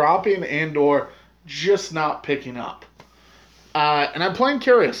I'm dropping and or just not picking up. And I'm playing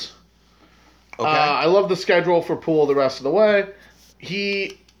Curious. Okay. I love the schedule for Poole the rest of the way.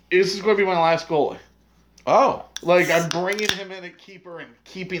 This is going to be my last goalie. Oh. Like, I'm bringing him in at keeper and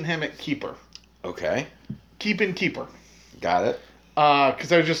keeping him at keeper. Okay. Keeping keeper. Got it.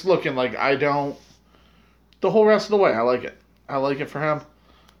 Because I was just looking like the whole rest of the way, I like it. I like it for him.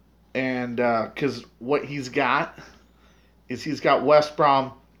 And because what he's got is he's got West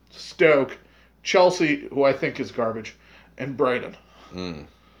Brom, Stoke, Chelsea, who I think is garbage, and Brighton.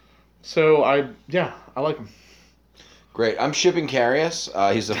 So I like him. Great. I'm shipping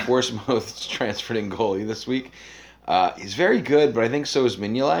Karius. He's the fourth most transferred in goalie this week. He's very good, but I think so is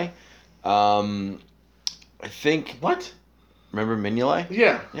Mignolet. I think. What? Remember Mignolet?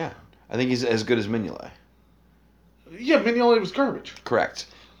 Yeah. Yeah. I think he's as good as Mignolet. Yeah, Mignolet was garbage. Correct.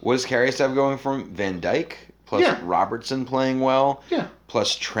 What does Karius have going for him? Van Dijk, plus Yeah. Robertson playing well, Yeah.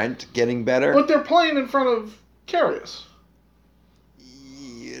 plus Trent getting better. But they're playing in front of Carius.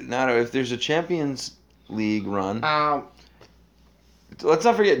 Not if there's a Champions League run. Let's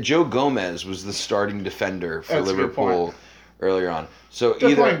not forget Joe Gomez was the starting defender for That's a good Liverpool point. earlier on. So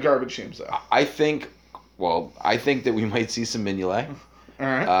They're playing either garbage teams, though. I think that we might see some Mignolet. All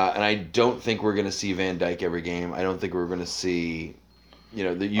right. And I don't think we're going to see Van Dijk every game. I don't think we're going to see, the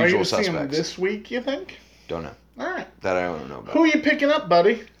Are you usual going to see him suspects. this week, you think? Don't know. All right. That I don't know about. Who are you picking up,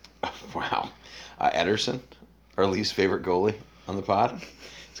 buddy? Wow. Ederson, our least favorite goalie on the pod.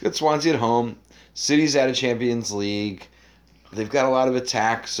 It's got Swansea at home. City's out of Champions League. They've got a lot of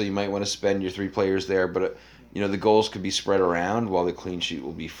attack, so you might want to spend your 3 players there. But, the goals could be spread around while the clean sheet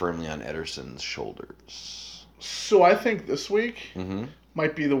will be firmly on Ederson's shoulders. So I think this week Mm-hmm.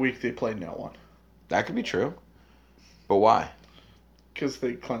 might be the week they play no one. That could be true. But why? Because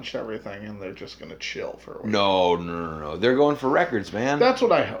they clinched everything and they're just going to chill for a week. No. They're going for records, man. That's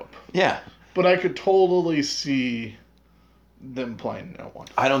what I hope. Yeah. But I could totally see them playing no one.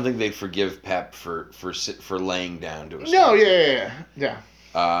 I don't think they'd forgive Pep for laying down to a No, start.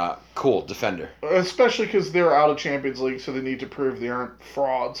 yeah. Cool. Defender. Especially because they're out of Champions League, so they need to prove they aren't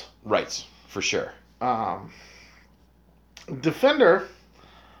frauds. Right. For sure. Defender,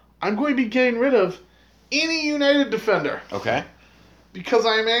 I'm going to be getting rid of any United defender Okay. because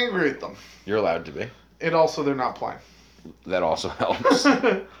I am angry at them. You're allowed to be. And also, they're not playing. That also helps.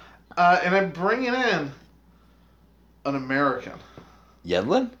 And I'm bringing in an American.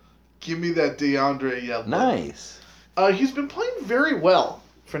 Yedlin? Give me that DeAndre Yedlin. Nice. He's been playing very well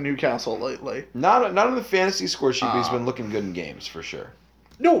for Newcastle lately. Not on the fantasy score sheet, but he's been looking good in games for sure.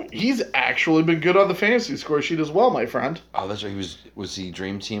 No, he's actually been good on the fantasy score sheet as well, my friend. Oh, that's right. Was he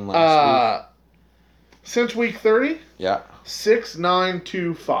Dream Team last week? Since week 30, Yeah.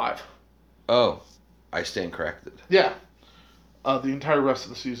 6-9-2-5. Oh, I stand corrected. Yeah. The entire rest of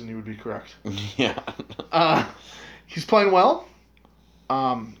the season, you would be correct. Yeah. He's playing well.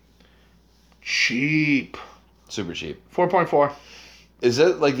 Cheap. Super cheap. 4.4. Is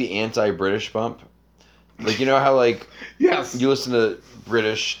that like the anti-British bump? Like, how like Yes. you listen to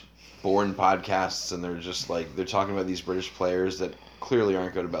British-born podcasts and they're just like, they're talking about these British players that clearly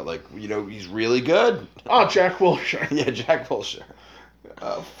aren't good about, like, he's really good. Oh, Jack Wilshere. Yeah, Jack Wilshere.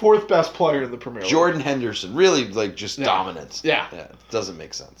 4th best player in the Premier League. Jordan Henderson, really, like, just dominant. Yeah. It doesn't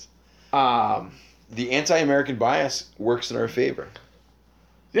make sense. Yeah, The anti-American bias works in our favor.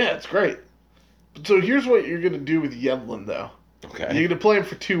 it's great. So here's what you're going to do with Yedlin, though. Okay. You're going to play him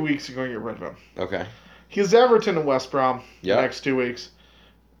for 2 weeks and you're going to get rid of him. Okay. He has Everton and West Brom Yeah. the next 2 weeks.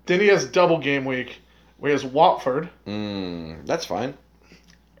 Then he has double game week where he has Watford That's fine.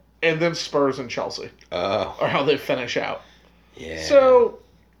 and then Spurs and Chelsea Oh. are how they finish out. Yeah. So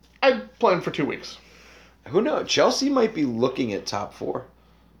I'd play him for 2 weeks. Who knows? Chelsea might be looking at top 4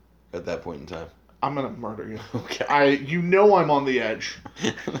 at that point in time. I'm going to murder you. Okay. I'm on the edge.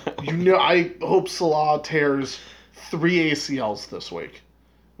 I hope Salah tears 3 ACLs this week.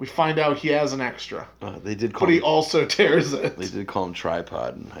 We find out he has an extra. They did call But he him, also tears it. They did call him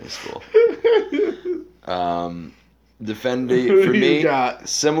tripod in high school. Defending Who for do you me, got?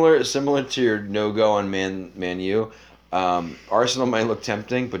 similar to your no go on Man U. Arsenal might look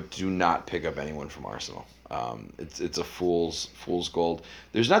tempting, but do not pick up anyone from Arsenal. It's a fool's gold.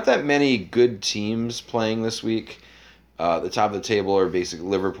 There's not that many good teams playing this week. The top of the table are basically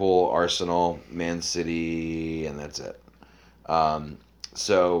Liverpool, Arsenal, Man City, and that's it.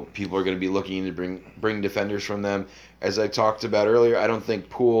 So people are going to be looking to bring defenders from them. As I talked about earlier, I don't think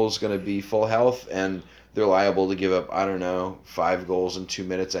Pool's going to be full health, and they're liable to give up, 5 goals in 2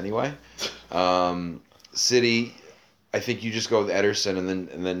 minutes anyway. City, I think you just go with Ederson,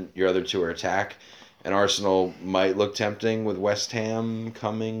 and then your other two are attack. And Arsenal might look tempting with West Ham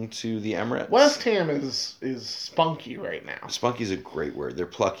coming to the Emirates. West Ham is spunky right now. Spunky's a great word. They're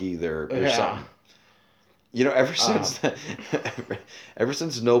plucky. They're Yeah. something. Ever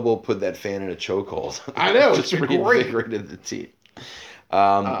since Noble put that fan in a chokehold, I know, just it's been great. reinvigorated the team.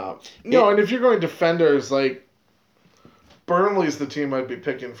 And if you're going defenders, like Burnley's the team I'd be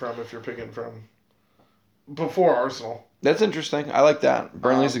picking from if you're picking from before Arsenal. That's interesting. I like that.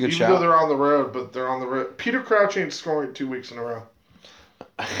 Burnley's a good even though shot. they're on the road, but they're on the road. Peter Crouch ain't scoring 2 weeks in a row.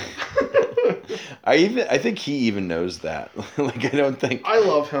 I think he even knows that. Like, I don't think. I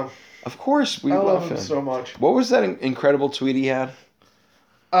love him. Of course, we I love love him so much. What was that incredible tweet he had?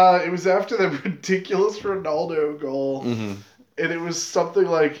 It was after the ridiculous Ronaldo goal, Mm-hmm. and it was something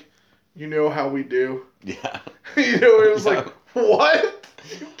like, "You know how we do." Yeah. It was Yeah. like, what?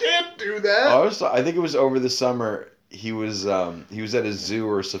 You can't do that. I think it was over the summer. He was at a zoo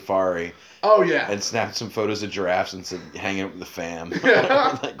or safari Oh yeah, and snapped some photos of giraffes and said, "Hanging out with the fam."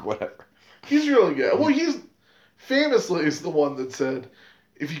 Yeah. Like, whatever. he's really good. Well, he's famously is the one that said,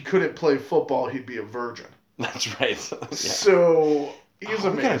 if he couldn't play football, he'd be a virgin. That's right. Yeah. So he's We gotta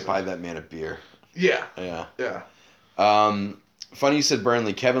amazing. buy that man a beer. Yeah, Yeah. yeah. Funny you said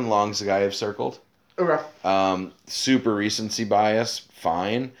Burnley. Kevin Long's the guy I've circled. Okay. Super recency bias,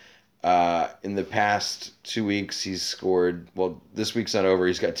 fine. In the past 2 weeks, he's scored. Well, this week's not over.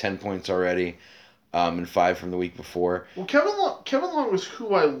 He's got 10 points already, and 5 from the week before. Well, Kevin Long was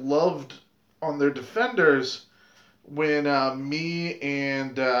who I loved on their defenders when me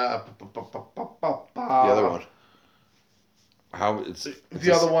and The other one.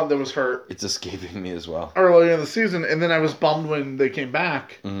 the other one that was hurt It's escaping me as well. earlier in the season, and then I was bummed when they came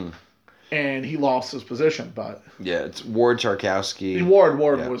back Mm-hmm. and he lost his position. But Yeah, it's Ward Tarkowski. Ward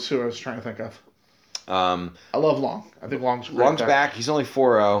Yeah. was who I was trying to think of. Um, I love Long. I think Long's a great Long's guy. back. He's only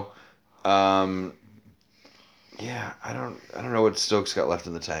 4-0. Yeah, I don't know what Stokes got left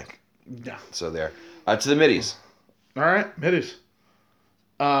in the tank. Yeah. So there. To the middies. All right, middies.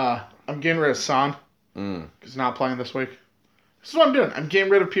 I'm getting rid of Son. Mm, He's not playing this week. This is what I'm doing. I'm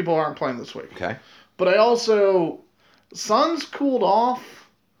getting rid of people who aren't playing this week. okay. But I also, Son's cooled off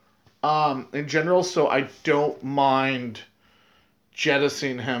in general, so I don't mind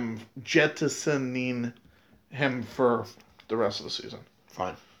jettisoning him for the rest of the season.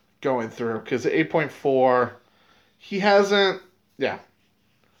 Fine. Going through, because at 8.4, he hasn't, yeah.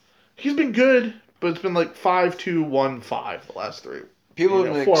 He's been good, but it's been like 5-2-1-5 the last 3. People You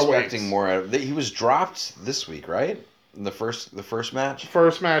know, have been 4 expecting weeks. more out of. He was dropped this week, right? In the first match.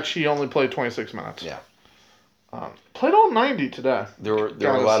 First match, he only played 26 minutes. Yeah. Played all 90 today. There were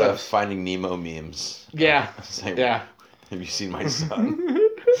Got a lot of assists. Finding Nemo memes. Yeah. Saying, Yeah. Have you seen my son?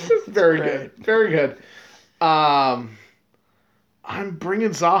 Very good. Very good. I'm bringing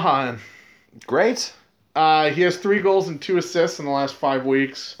Zaha in. Great. He has 3 goals and 2 assists in the last 5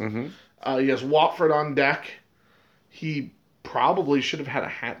 weeks. Mm-hmm. He has Watford on deck. He probably should have had a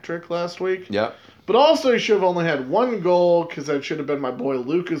hat trick last week. Yep. But also he should have only had 1 goal because that should have been my boy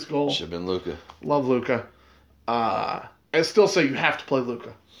Luca's goal. Should have been Luca. Love Luca. I still say you have to play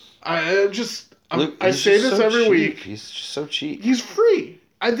Luca. I He's say just this so every cheap. week. He's just so cheap. He's free.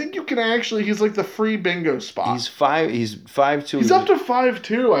 I think you can actually. He's like the free bingo spot. He's 5'2". He's up to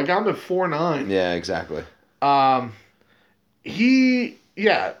 5'2". I got him at 4'9". Yeah, exactly. The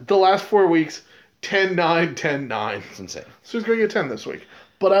last 4 weeks, 10-9, 10-9. It's insane. So he's gonna get 10 this week.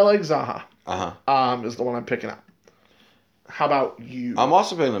 But I like Zaha. Uh-huh. Is the one I'm picking up. How about you? I'm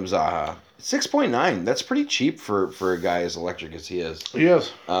also picking him Zaha. 6.9. That's pretty cheap for a guy as electric as he is. He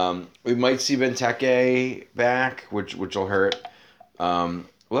is. We might see Benteke back, which will hurt. Well,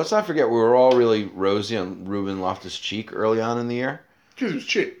 let's not forget we were all really rosy on Ruben Loftus-Cheek early on in the year Because he was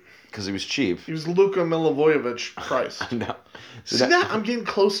cheap. because he was cheap. He was Luka Milivojevic price. No. So See that? I'm getting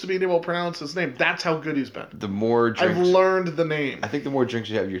close to being able to pronounce his name. That's how good he's been. the more drinks, I've learned the name. I think the more drinks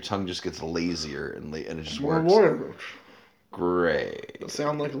you have, your tongue just gets lazier and it just works. Milivojevic. Great. Does it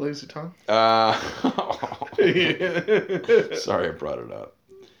sound like a lazy tongue? Sorry, I brought it up.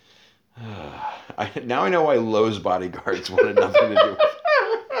 Now I know why Lowe's bodyguards wanted nothing to do with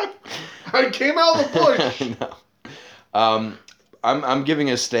I came out of the bush. I I'm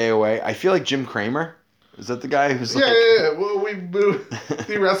giving a stay away. I feel like Jim Cramer. Is that the guy who's like? Yeah. Well, we moved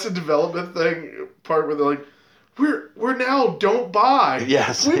the Arrested Development thing part where they're like, we're now Don't Buy.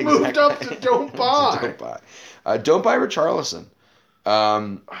 Yes, we moved exactly. up to Don't Buy. Don't buy. Don't buy Richarlison.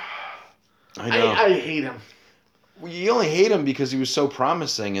 I know. I hate him. Well, you only hate him because he was so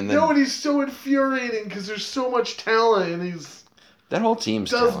promising, and then No, and he's so infuriating because there's so much talent, and he's that whole team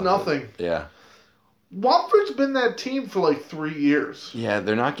does nothing. Yeah. Watford's been that team for like 3 years. Yeah,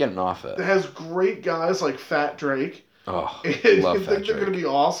 they're not getting off it. It has great guys like Fat Drake. Oh, And love you Fat think they're going to be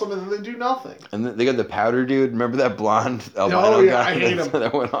awesome, and then they do nothing. And then they got the powder dude. Remember that blonde albino yeah, guy? I hate him.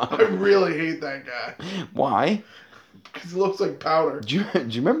 That went on. I really hate that guy Why? because he looks like powder. Do you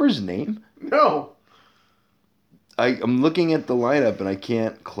remember his name? No. I'm looking at the lineup and I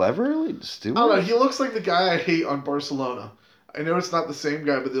can't. Cleverly? Stewart? I don't know. He looks like the guy I hate on Barcelona. I know it's not the same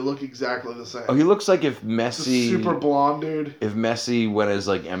guy, but they look exactly the same. Oh, he looks like if Just Messi. super blonde dude. If Messi went as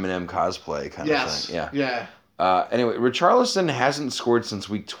like Eminem cosplay kind of thing. Yeah. Yeah. Anyway, Richarlison hasn't scored since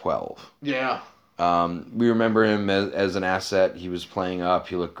week 12. Yeah. We remember him as an asset. He was playing up.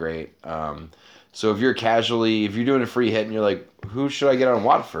 He looked great. So if you're doing a free hit and you're like, who should I get on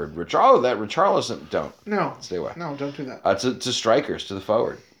Watford? Richarlison. Don't. No. Stay away. No, don't do that. To strikers, to the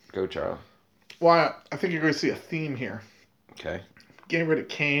forward. Go, Charlie. Well, I think you're going to see a theme here. Okay. Getting rid of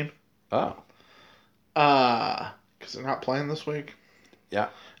Kane. Oh. Because they're not playing this week. Yeah.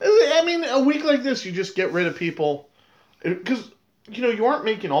 I mean, a week like this, you just get rid of people. Because, you aren't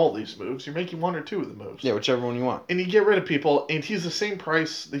making all these moves. You're making one or two of the moves. Yeah, whichever one you want. And you get rid of people, and he's the same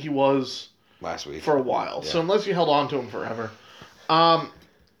price that he was Last week. for a while. Yeah. So unless you held on to him forever.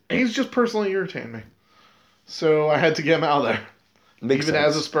 He's just personally irritating me. So I had to get him out of there. Makes even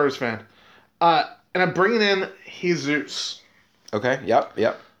sense. as a Spurs fan. And I'm bringing in Jesus. Okay, yep.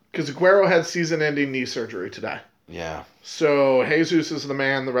 Because Aguero had season-ending knee surgery today. Yeah. So Jesus is the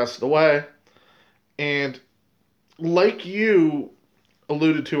man the rest of the way. And like you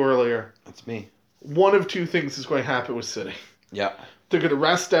alluded to earlier, That's me. one of two things is going to happen with City. Yep. They're going to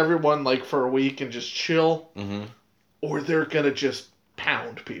rest everyone like for a week and just chill. Mm-hmm. Or they're going to just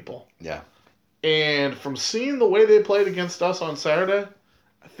pound people. Yeah. And from seeing the way they played against us on Saturday,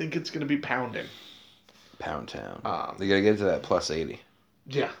 I think it's going to be pounding. Pound Town. They got to get to that plus 80.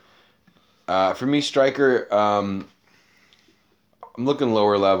 Yeah. For me, striker, I'm looking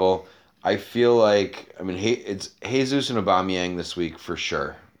lower level. I feel like, it's Jesus and Aubameyang this week for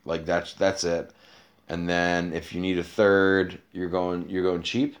sure. Like that's it. And then if you need a third, you're going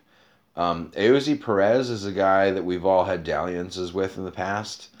cheap. Ayoze Perez is a guy that we've all had dalliances with in the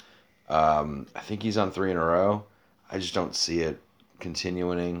past. I think he's on 3 in a row. I just don't see it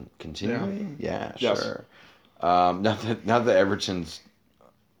continuing. Yeah, Yes. sure. Not that Everton's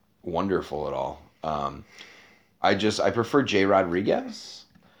wonderful at all. I prefer Jay Rodriguez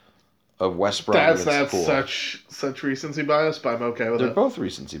of West Brom. That's Poole. such recency bias, but I'm okay with They're it. both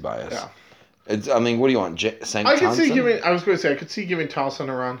recency bias. Yeah. What do you want? St. I could see Thompson? I was going to say, I could see giving Towson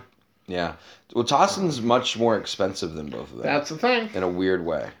a run. Yeah. Well, Towson's much more expensive than both of them. That's the thing. In a weird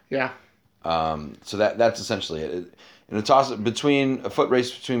way. Yeah. So that's essentially it. In a toss between a foot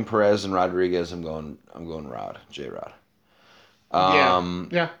race between Perez and Rodriguez, I'm going J Rod.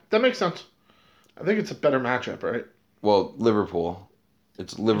 Yeah, that makes sense. I think it's a better matchup, right? Well, Liverpool.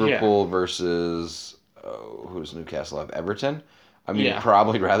 It's Liverpool versus who's Newcastle have? Everton. Yeah.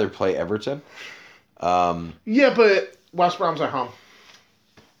 Probably rather play Everton. Yeah, but West Brom's at home.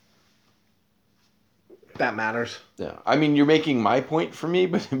 That matters. Yeah, you're making my point for me,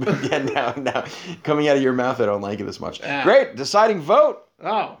 but again, now coming out of your mouth, I don't like it as much. Yeah. Great, deciding vote.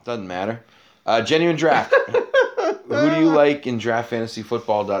 Oh. Doesn't matter. Genuine draft. Who do you like in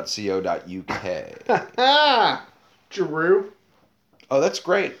draftfantasyfootball.co.uk? Giroud. Oh, that's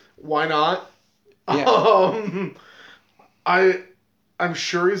great. Why not? Yeah. I'm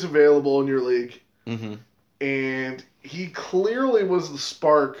sure he's available in your league. Mm-hmm. And he clearly was the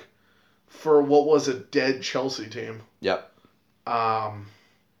spark for what was a dead Chelsea team. Yep.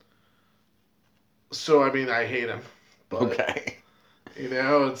 So, I hate him. But, Okay.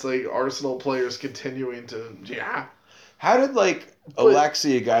 it's like Arsenal players continuing to, How did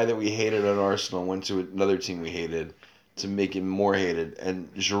Alexi, a guy that we hated on Arsenal, went to another team we hated to make him more hated,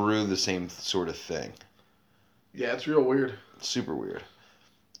 and Giroud the same sort of thing? Yeah, it's real weird. Super weird.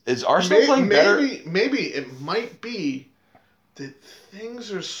 Is Arsenal playing better? Maybe it might be that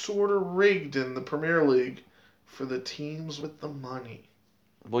things are sort of rigged in the Premier League for the teams with the money.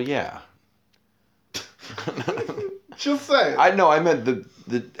 Well, yeah. Just saying. I meant the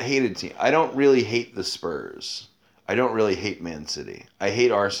hated team. I don't really hate the Spurs. I don't really hate Man City. I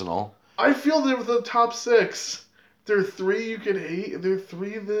hate Arsenal. I feel that with the top 6, There are three you can hate. There are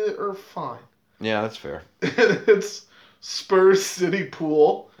three that are fine. Yeah, that's fair. And it's Spurs, City,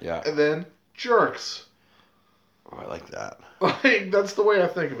 Pool, Yeah. and then jerks. Oh, I like that. Like, that's the way I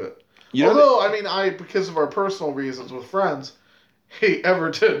think of it. You know Although, I mean, because of our personal reasons with friends, hate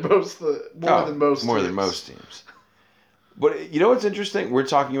Everton more than most More teams. than most teams. But you know what's interesting? We're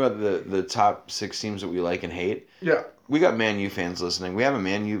talking about the top 6 teams that we like and hate. Yeah. We got Man U fans listening. We have a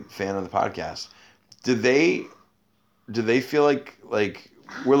Man U fan on the podcast. Do they feel like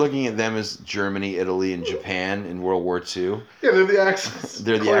we're looking at them as Germany, Italy, and Japan in World War II? Yeah, they're the axis.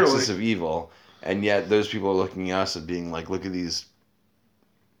 They're the clearly. axis of evil, and yet those people are looking at us and being like, "Look at these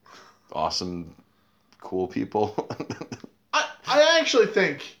awesome, cool people." I actually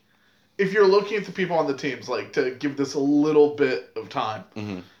think if you're looking at the people on the teams, like, to give this a little bit of time,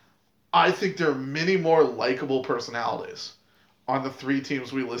 Mm-hmm. I think there are many more likable personalities on the 3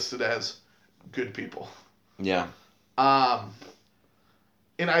 teams we listed as good people. Yeah.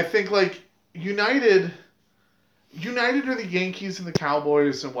 And I think, like, United are the Yankees and the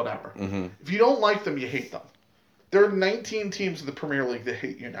Cowboys and whatever. Mm-hmm. If you don't like them, you hate them. There are 19 teams in the Premier League that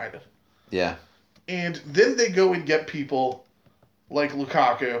hate United. Yeah. And then they go and get people like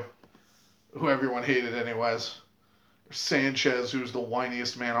Lukaku, who everyone hated anyways, or Sanchez, who's the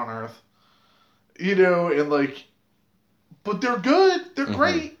whiniest man on earth. You know, and like, but they're good. They're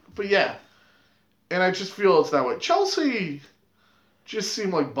great. But yeah. And I just feel it's that way. Chelsea just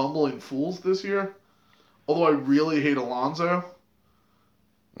seem like bumbling fools this year. Although I really hate Alonso.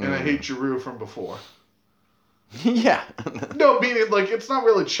 And I hate Giroud from before. Yeah. No, meaning, like, it's not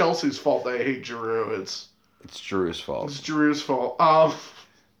really Chelsea's fault that I hate Giroud. It's Giroud's fault. It's Giroud's fault.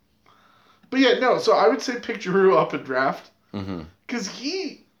 But yeah, no, so I would say pick Giroud up in draft. Mm-hmm. Because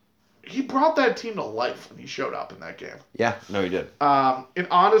he brought that team to life when he showed up in that game. Yeah. No, he did. And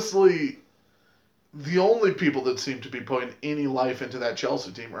honestly, the only people that seem to be putting any life into that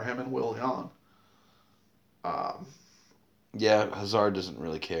Chelsea team are him and Willian. Yeah, Hazard doesn't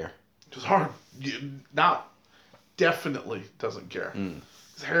really care. Just hard. Definitely doesn't care.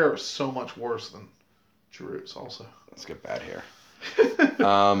 His hair is so much worse than Giroud's also. Let's get bad hair.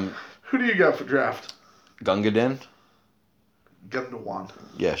 Who do you got for draft? Gundogan? Gundogan.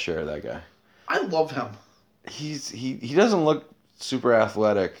 Yeah, sure, that guy. I love him. He doesn't look super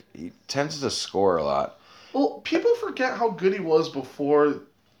athletic. He tends to score a lot. Well, people forget how good he was before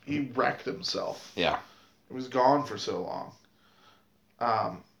he wrecked himself. Yeah. He was gone for so long.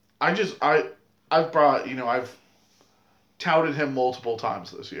 I've touted him multiple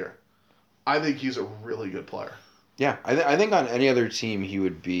times this year. I think he's a really good player. Yeah, I think on any other team he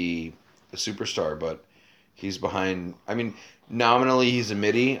would be a superstar, but he's behind. I mean, nominally he's a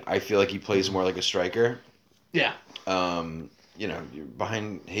midi. I feel like he plays more like a striker. Yeah. You're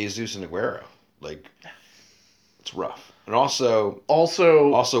behind Jesus and Aguero. Like, it's rough. And also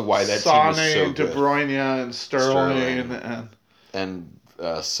why that Sane, team is so De good. Bruyne, and Sterling. And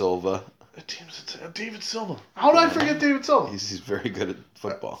Silva. David Silva. How did I forget David Silva? He's very good at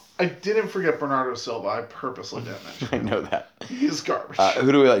football. I didn't forget Bernardo Silva. I purposely didn't mention I know that. He's garbage.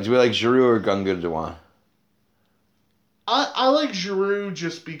 Who do we like? Do we like Giroud or Gundogan? I like Giroud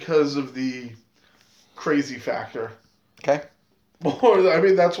just because of the crazy factor. Okay.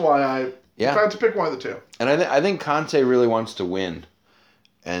 That's why if I had to pick one of the two. And I think Conte really wants to win.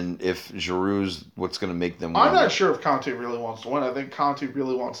 And if Giroud's what's going to make them win. I'm not sure if Conte really wants to win. I think Conte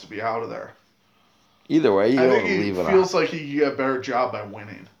really wants to be out of there. Either way, you don't think leave it he feels like he can get a better job by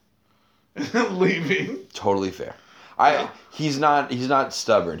winning. And then leaving. Totally fair. He's not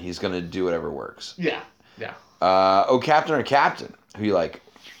stubborn. He's going to do whatever works. Yeah. Captain or captain? Who you like?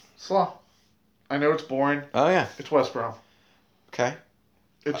 Salah. I know it's boring. Oh, yeah. It's West Brom. Okay.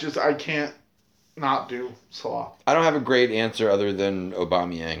 It's just I can't not do Salah. I don't have a great answer other than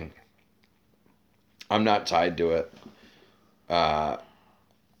Aubameyang. I'm not tied to it. I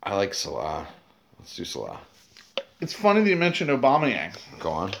like Salah. Let's do Salah. It's funny that you mentioned Aubameyang.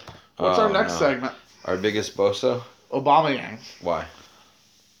 Go on. What's our next segment? Our biggest boso? Aubameyang. Why?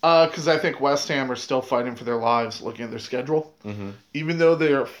 Because I think West Ham are still fighting for their lives looking at their schedule. Mm-hmm. Even though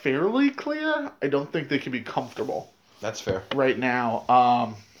they are fairly clear, I don't think they can be comfortable That's fair. right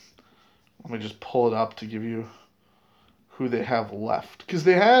now. Let me just pull it up to give you who they have left. Because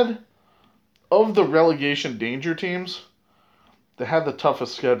they had, of the relegation danger teams, they had the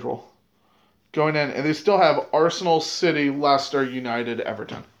toughest schedule going in. And they still have Arsenal, City, Leicester, United,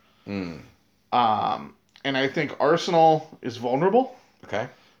 Everton. And I think Arsenal is vulnerable. Okay.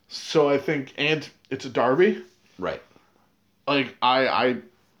 So I think, and it's a derby. Right. Like, I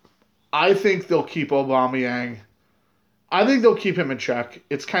think they'll keep Aubameyang. I think they'll keep him in check.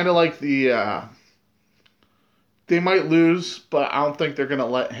 It's kind of like the They might lose, but I don't think they're going to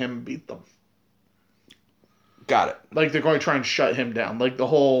let him beat them. Got it. Like, they're going to try and shut him down. Like, the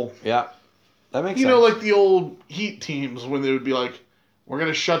whole... Yeah. That makes You sense. know, like the old Heat teams when they would be like, we're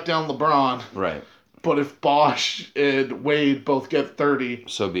going to shut down LeBron. Right. But if Bosch and Wade both get 30,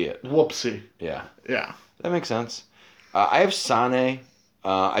 So be it. whoopsie. Yeah. Yeah. That makes sense. I have Sane.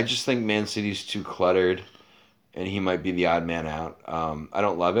 I just think Man City's too cluttered, and he might be the odd man out. I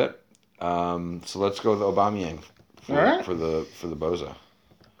don't love it. So let's go with Aubameyang All right. for the Boza.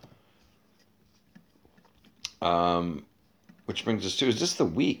 Which brings us to, is this the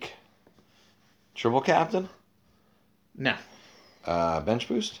week? Triple captain? No. Bench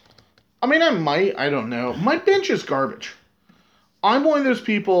boost? I mean, I might. I don't know. My bench is garbage. I'm one of those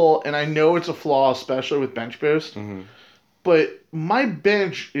people, and I know it's a flaw, especially with bench boost, but my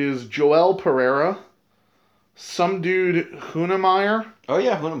bench is Joel Pereira, some dude Hunemeyer. Oh,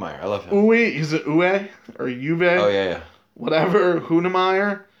 yeah, Hunemeyer. I love him. Uwe, is it Uwe? Or Juve? Oh, yeah. Whatever,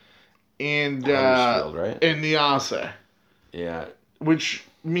 Hunemeyer. And, Huddersfield, right? and Niase. Yeah. Which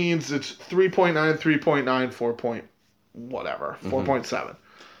means it's 3.9, 3.9, 4 point whatever, 4.7.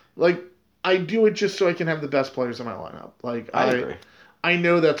 Like, I do it just so I can have the best players in my lineup. Like, I agree. I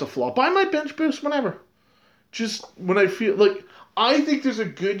know that's a flaw. But I might bench boost whenever. Just when I feel like I think there's a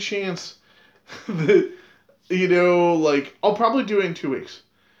good chance that, you know, like, I'll probably do it in 2 weeks.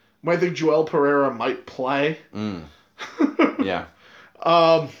 When I think Joel Pereira might play. Yeah.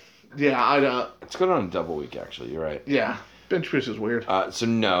 Yeah, I It's good on a double week, actually. You're right. yeah. Bench boost is weird. So,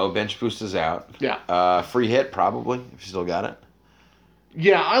 no, bench boost is out. Yeah. Free hit, probably, if you still got it.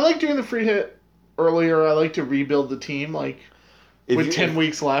 Yeah, I like doing the free hit earlier. I like to rebuild the team, like, with 10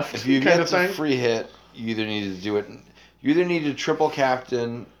 weeks left, If you kind get of to thing. free hit, you either need to do it. You either need to triple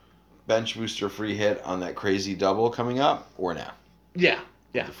captain, bench booster, free hit on that crazy double coming up, or now. Yeah,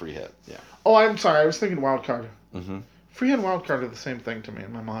 yeah. The free hit, yeah. Oh, I'm sorry. I was thinking wild card. Mm-hmm. Free hit and wild card are the same thing to me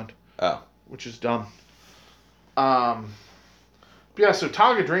in my mind. Oh. Which is dumb. Yeah, so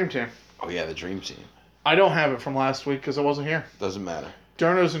Taga Dream Team. Oh, yeah, the dream team. I don't have it from last week because I wasn't here. Doesn't matter.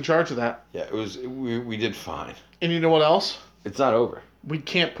 Darno's in charge of that. Yeah, we did fine. And you know what else? It's not over. We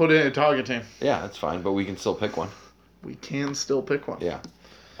can't put in a Taga team. Yeah, that's fine, but we can still pick one. We can still pick one. Yeah.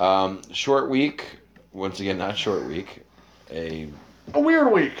 Short week. Once again, not short week. A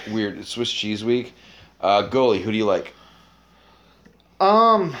weird week. weird Swiss cheese week. Goalie, who do you like?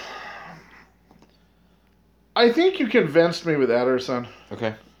 I think you convinced me with Ederson.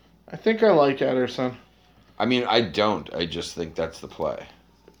 Okay. I think I like Ederson. I mean, I don't. I just think that's the play.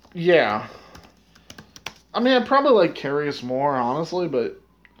 Yeah. I mean, I probably like Karius more, honestly, but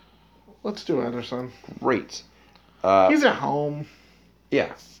let's do Ederson. Great. He's at home.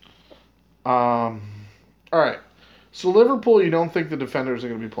 Yeah. All right. So Liverpool, you don't think the defenders are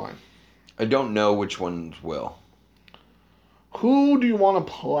going to be playing? I don't know which ones will. Who do you want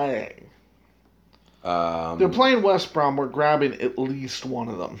to play? They're playing West Brom. We're grabbing at least one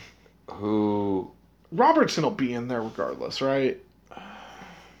of them. Who? Robertson will be in there regardless, right?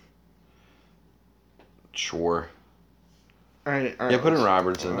 Sure. All right. Yeah, put in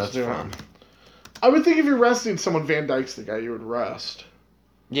Robertson. let's That's do it. fun. I would think if you're resting someone, Van Dijk's the guy you would rest.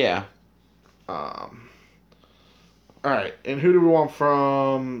 Yeah. All right. And who do we want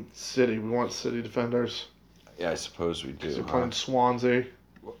from City? We want City defenders. Yeah, I suppose we do. They're playing Swansea.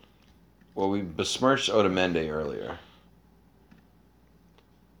 Well, we besmirched Otamendi earlier.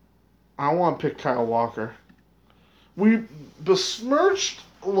 I want to pick Kyle Walker. We besmirched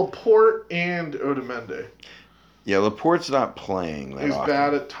Laporte and Otamendi. Yeah, Laporte's not playing that He's often.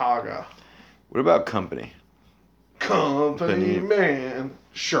 bad at Taga. What about Company? Company man.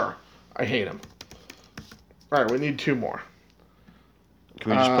 Sure. I hate him. All right, we need 2 more.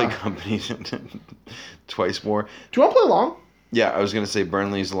 Can we just play Company twice more? Do you want to play long? Yeah, I was gonna say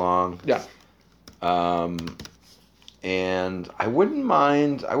Burnley's long. Yeah. And I wouldn't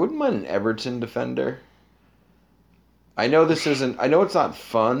mind an Everton defender. I know this isn't. I know it's not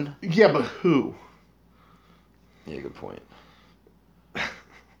fun. Yeah, but who? Yeah, good point.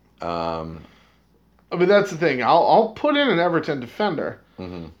 I mean, that's the thing. I'll put in an Everton defender.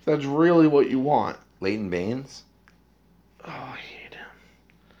 Mm-hmm. If that's really what you want. Leighton Baines Oh, I hate him.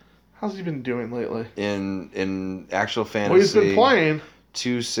 How's he been doing lately? in actual fantasy. Well, he's been playing.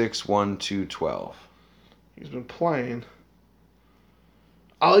 2-6-1-2-12. He's been playing.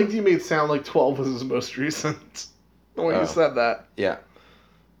 I like that you made it sound like 12 was his most recent. The way you said that. Yeah.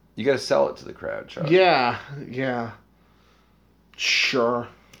 You got to sell it to the crowd, Charlie. Yeah. Sure.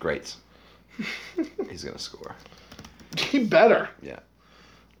 Great. He's gonna score. He better. Yeah.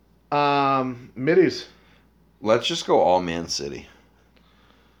 Middies. Let's just go all Man City.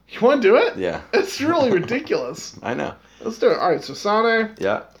 You want to do it? Yeah. It's really ridiculous. I know. Let's do it. All right, so Sane.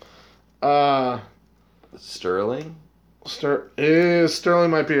 Yeah. Sterling.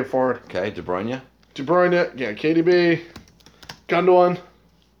 Sterling might be a forward. Okay. De Bruyne. De Bruyne, yeah, KDB. Gundogan.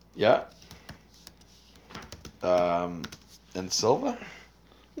 Yeah. And Silva.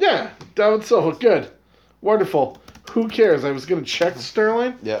 Yeah, David Silva, good. Wonderful. Who cares? I was going to check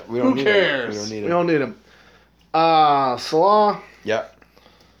Sterling. Yeah, we don't Who need cares? him. We don't need him. Salah. Yeah.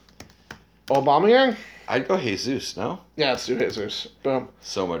 Aubameyang. I'd go Jesus, no? Yeah, let's do Jesus. Boom.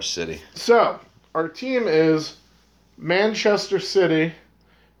 So much City. So, our team is Manchester City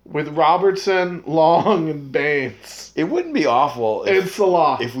with Robertson, Long, and Baines. It wouldn't be awful And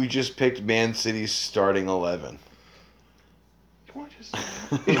Salah. if we just picked Man City's starting 11.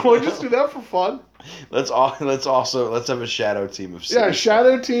 You want to just do that for fun? Let's have a shadow team of City. Yeah,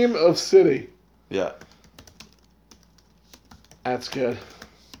 shadow team of City. Yeah. That's good.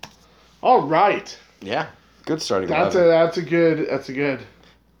 All right. Yeah. Good starting That's 11. a good.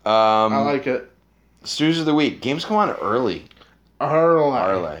 I like it. Stews of the week. Games come on early.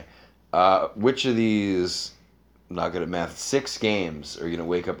 Early. Which of these, I'm not good at math, 6 games are you going to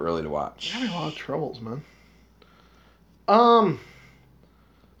wake up early to watch? You're having a lot of troubles, man.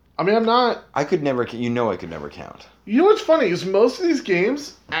 I'm not... I could never count. You know what's funny is most of these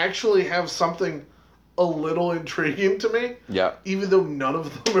games actually have something a little intriguing to me. Yeah. Even though none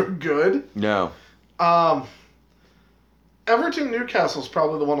of them are good. No. Everton Newcastle's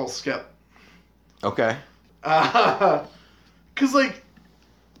probably the one I'll skip. Okay. Because,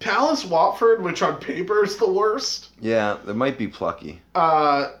 Palace Watford, which on paper is the worst. Yeah, that might be plucky.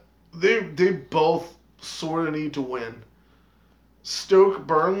 They both sort of need to win. Stoke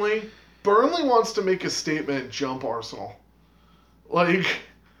Burnley. Burnley wants to make a statement and jump Arsenal.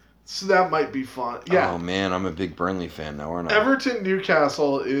 So that might be fun. Yeah. Oh, man, I'm a big Burnley fan now, aren't I? Everton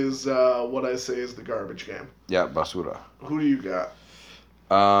Newcastle is what I say is the garbage game. Yeah, Basura. Who do you got?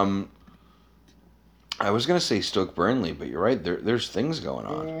 I was going to say Stoke Burnley, but you're right. There's things going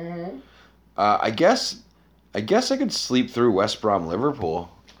on. Mm-hmm. I guess I could sleep through West Brom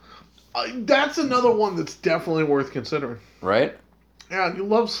Liverpool. That's another one that's definitely worth considering. Right? Yeah, you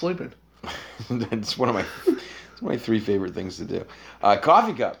love sleeping. It's one of my 3 favorite things to do.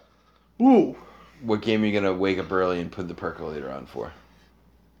 Coffee cup. Ooh. What game are you going to wake up early and put the percolator on for?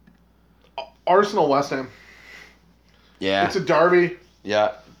 Arsenal West Ham. Yeah. It's a derby.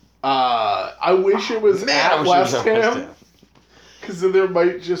 Yeah. I wish it was Man, I at wish it was West Ham. Because then there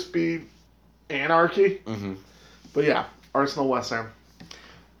might just be anarchy. Mm-hmm. But yeah, Arsenal West Ham.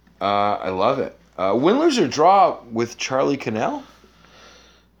 I love it. Win, lose, or draw with Charlie Cannell?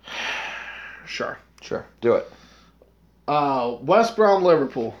 Sure. Sure. Do it. West Brom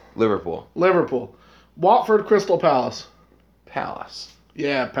Liverpool. Liverpool. Watford Crystal Palace. Palace.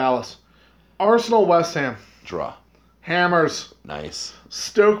 Yeah, Palace. Arsenal West Ham. Draw. Hammers. Nice.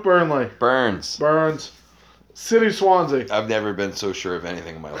 Stoke Burnley. Burns. City Swansea. I've never been so sure of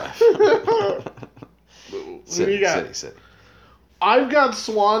anything in my life. Who do you got? City. I've got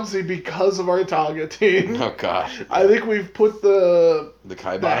Swansea because of our Italia team. Oh, gosh. I think we've put the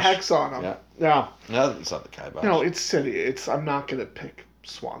kibosh? The hex on them. Yeah. No, it's not the kibosh. No, it's City. I'm not going to pick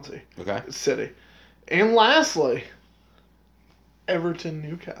Swansea. Okay. It's City. And lastly, Everton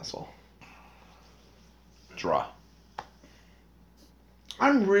Newcastle. Draw.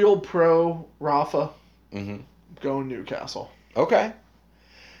 I'm real pro Rafa. Mm-hmm. Going Newcastle. Okay.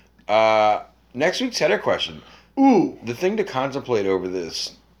 Next week's header question. Ooh. The thing to contemplate over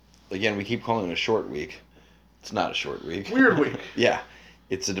this, again, we keep calling it a short week. It's not a short week. Weird week. Yeah.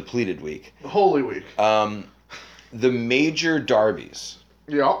 It's a depleted week. Holy week. The major derbies.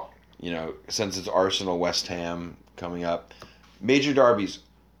 Yeah. Since it's Arsenal, West Ham coming up. Major derbies.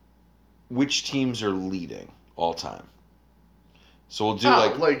 Which teams are leading all time? So we'll do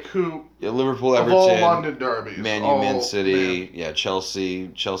who? Yeah, Liverpool, Everton. Of all London derbies. Man U, Man City. Man. Yeah,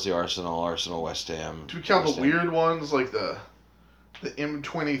 Chelsea, Arsenal, West Ham. Do we count the weird ones like the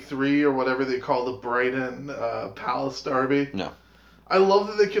M23 or whatever they call the Brighton Palace derby? No. I love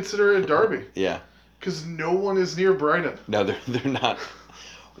that they consider it a derby. Yeah. Because no one is near Brighton. No, they're not.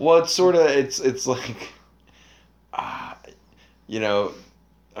 Well, it's sort of it's like, I'm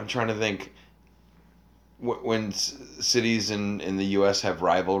trying to think. When cities in the U.S. have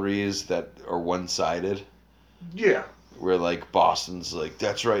rivalries that are one-sided. Yeah. Where Boston's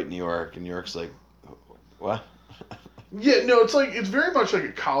that's right, New York, and New York's what? Yeah, no, it's very much like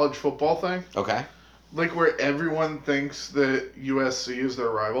a college football thing. Okay. Where everyone thinks that USC is their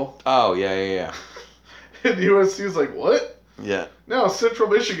rival. Oh, yeah. And USC is what? Yeah. No, Central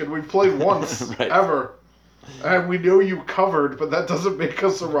Michigan, we've played once, right. ever. And we know you covered, but that doesn't make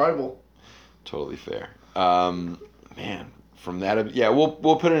us a rival. Totally fair. Man, from that, yeah,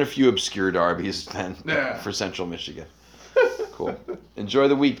 we'll put in a few obscure derbies then for Central Michigan. Cool. Enjoy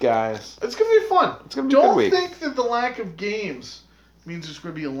the week, guys. It's gonna be fun. It's gonna be a good week. Don't think that the lack of games means there's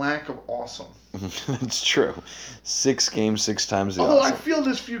gonna be a lack of awesome. That's true. 6 games, 6 times the Although awesome. I feel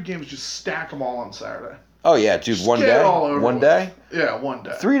this few games just stack them all on Saturday. Oh yeah, dude. Just One get day. it all over One with. day. Yeah, one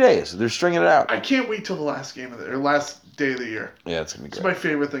day. 3 days. They're stringing it out. I can't wait till the last game of the or last day of the year. Yeah, it's gonna be It's great. my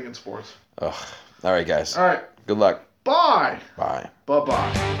favorite thing in sports. Ugh. All right, guys. All right. Good luck. Bye. Bye.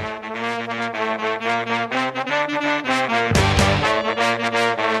 Bye-bye.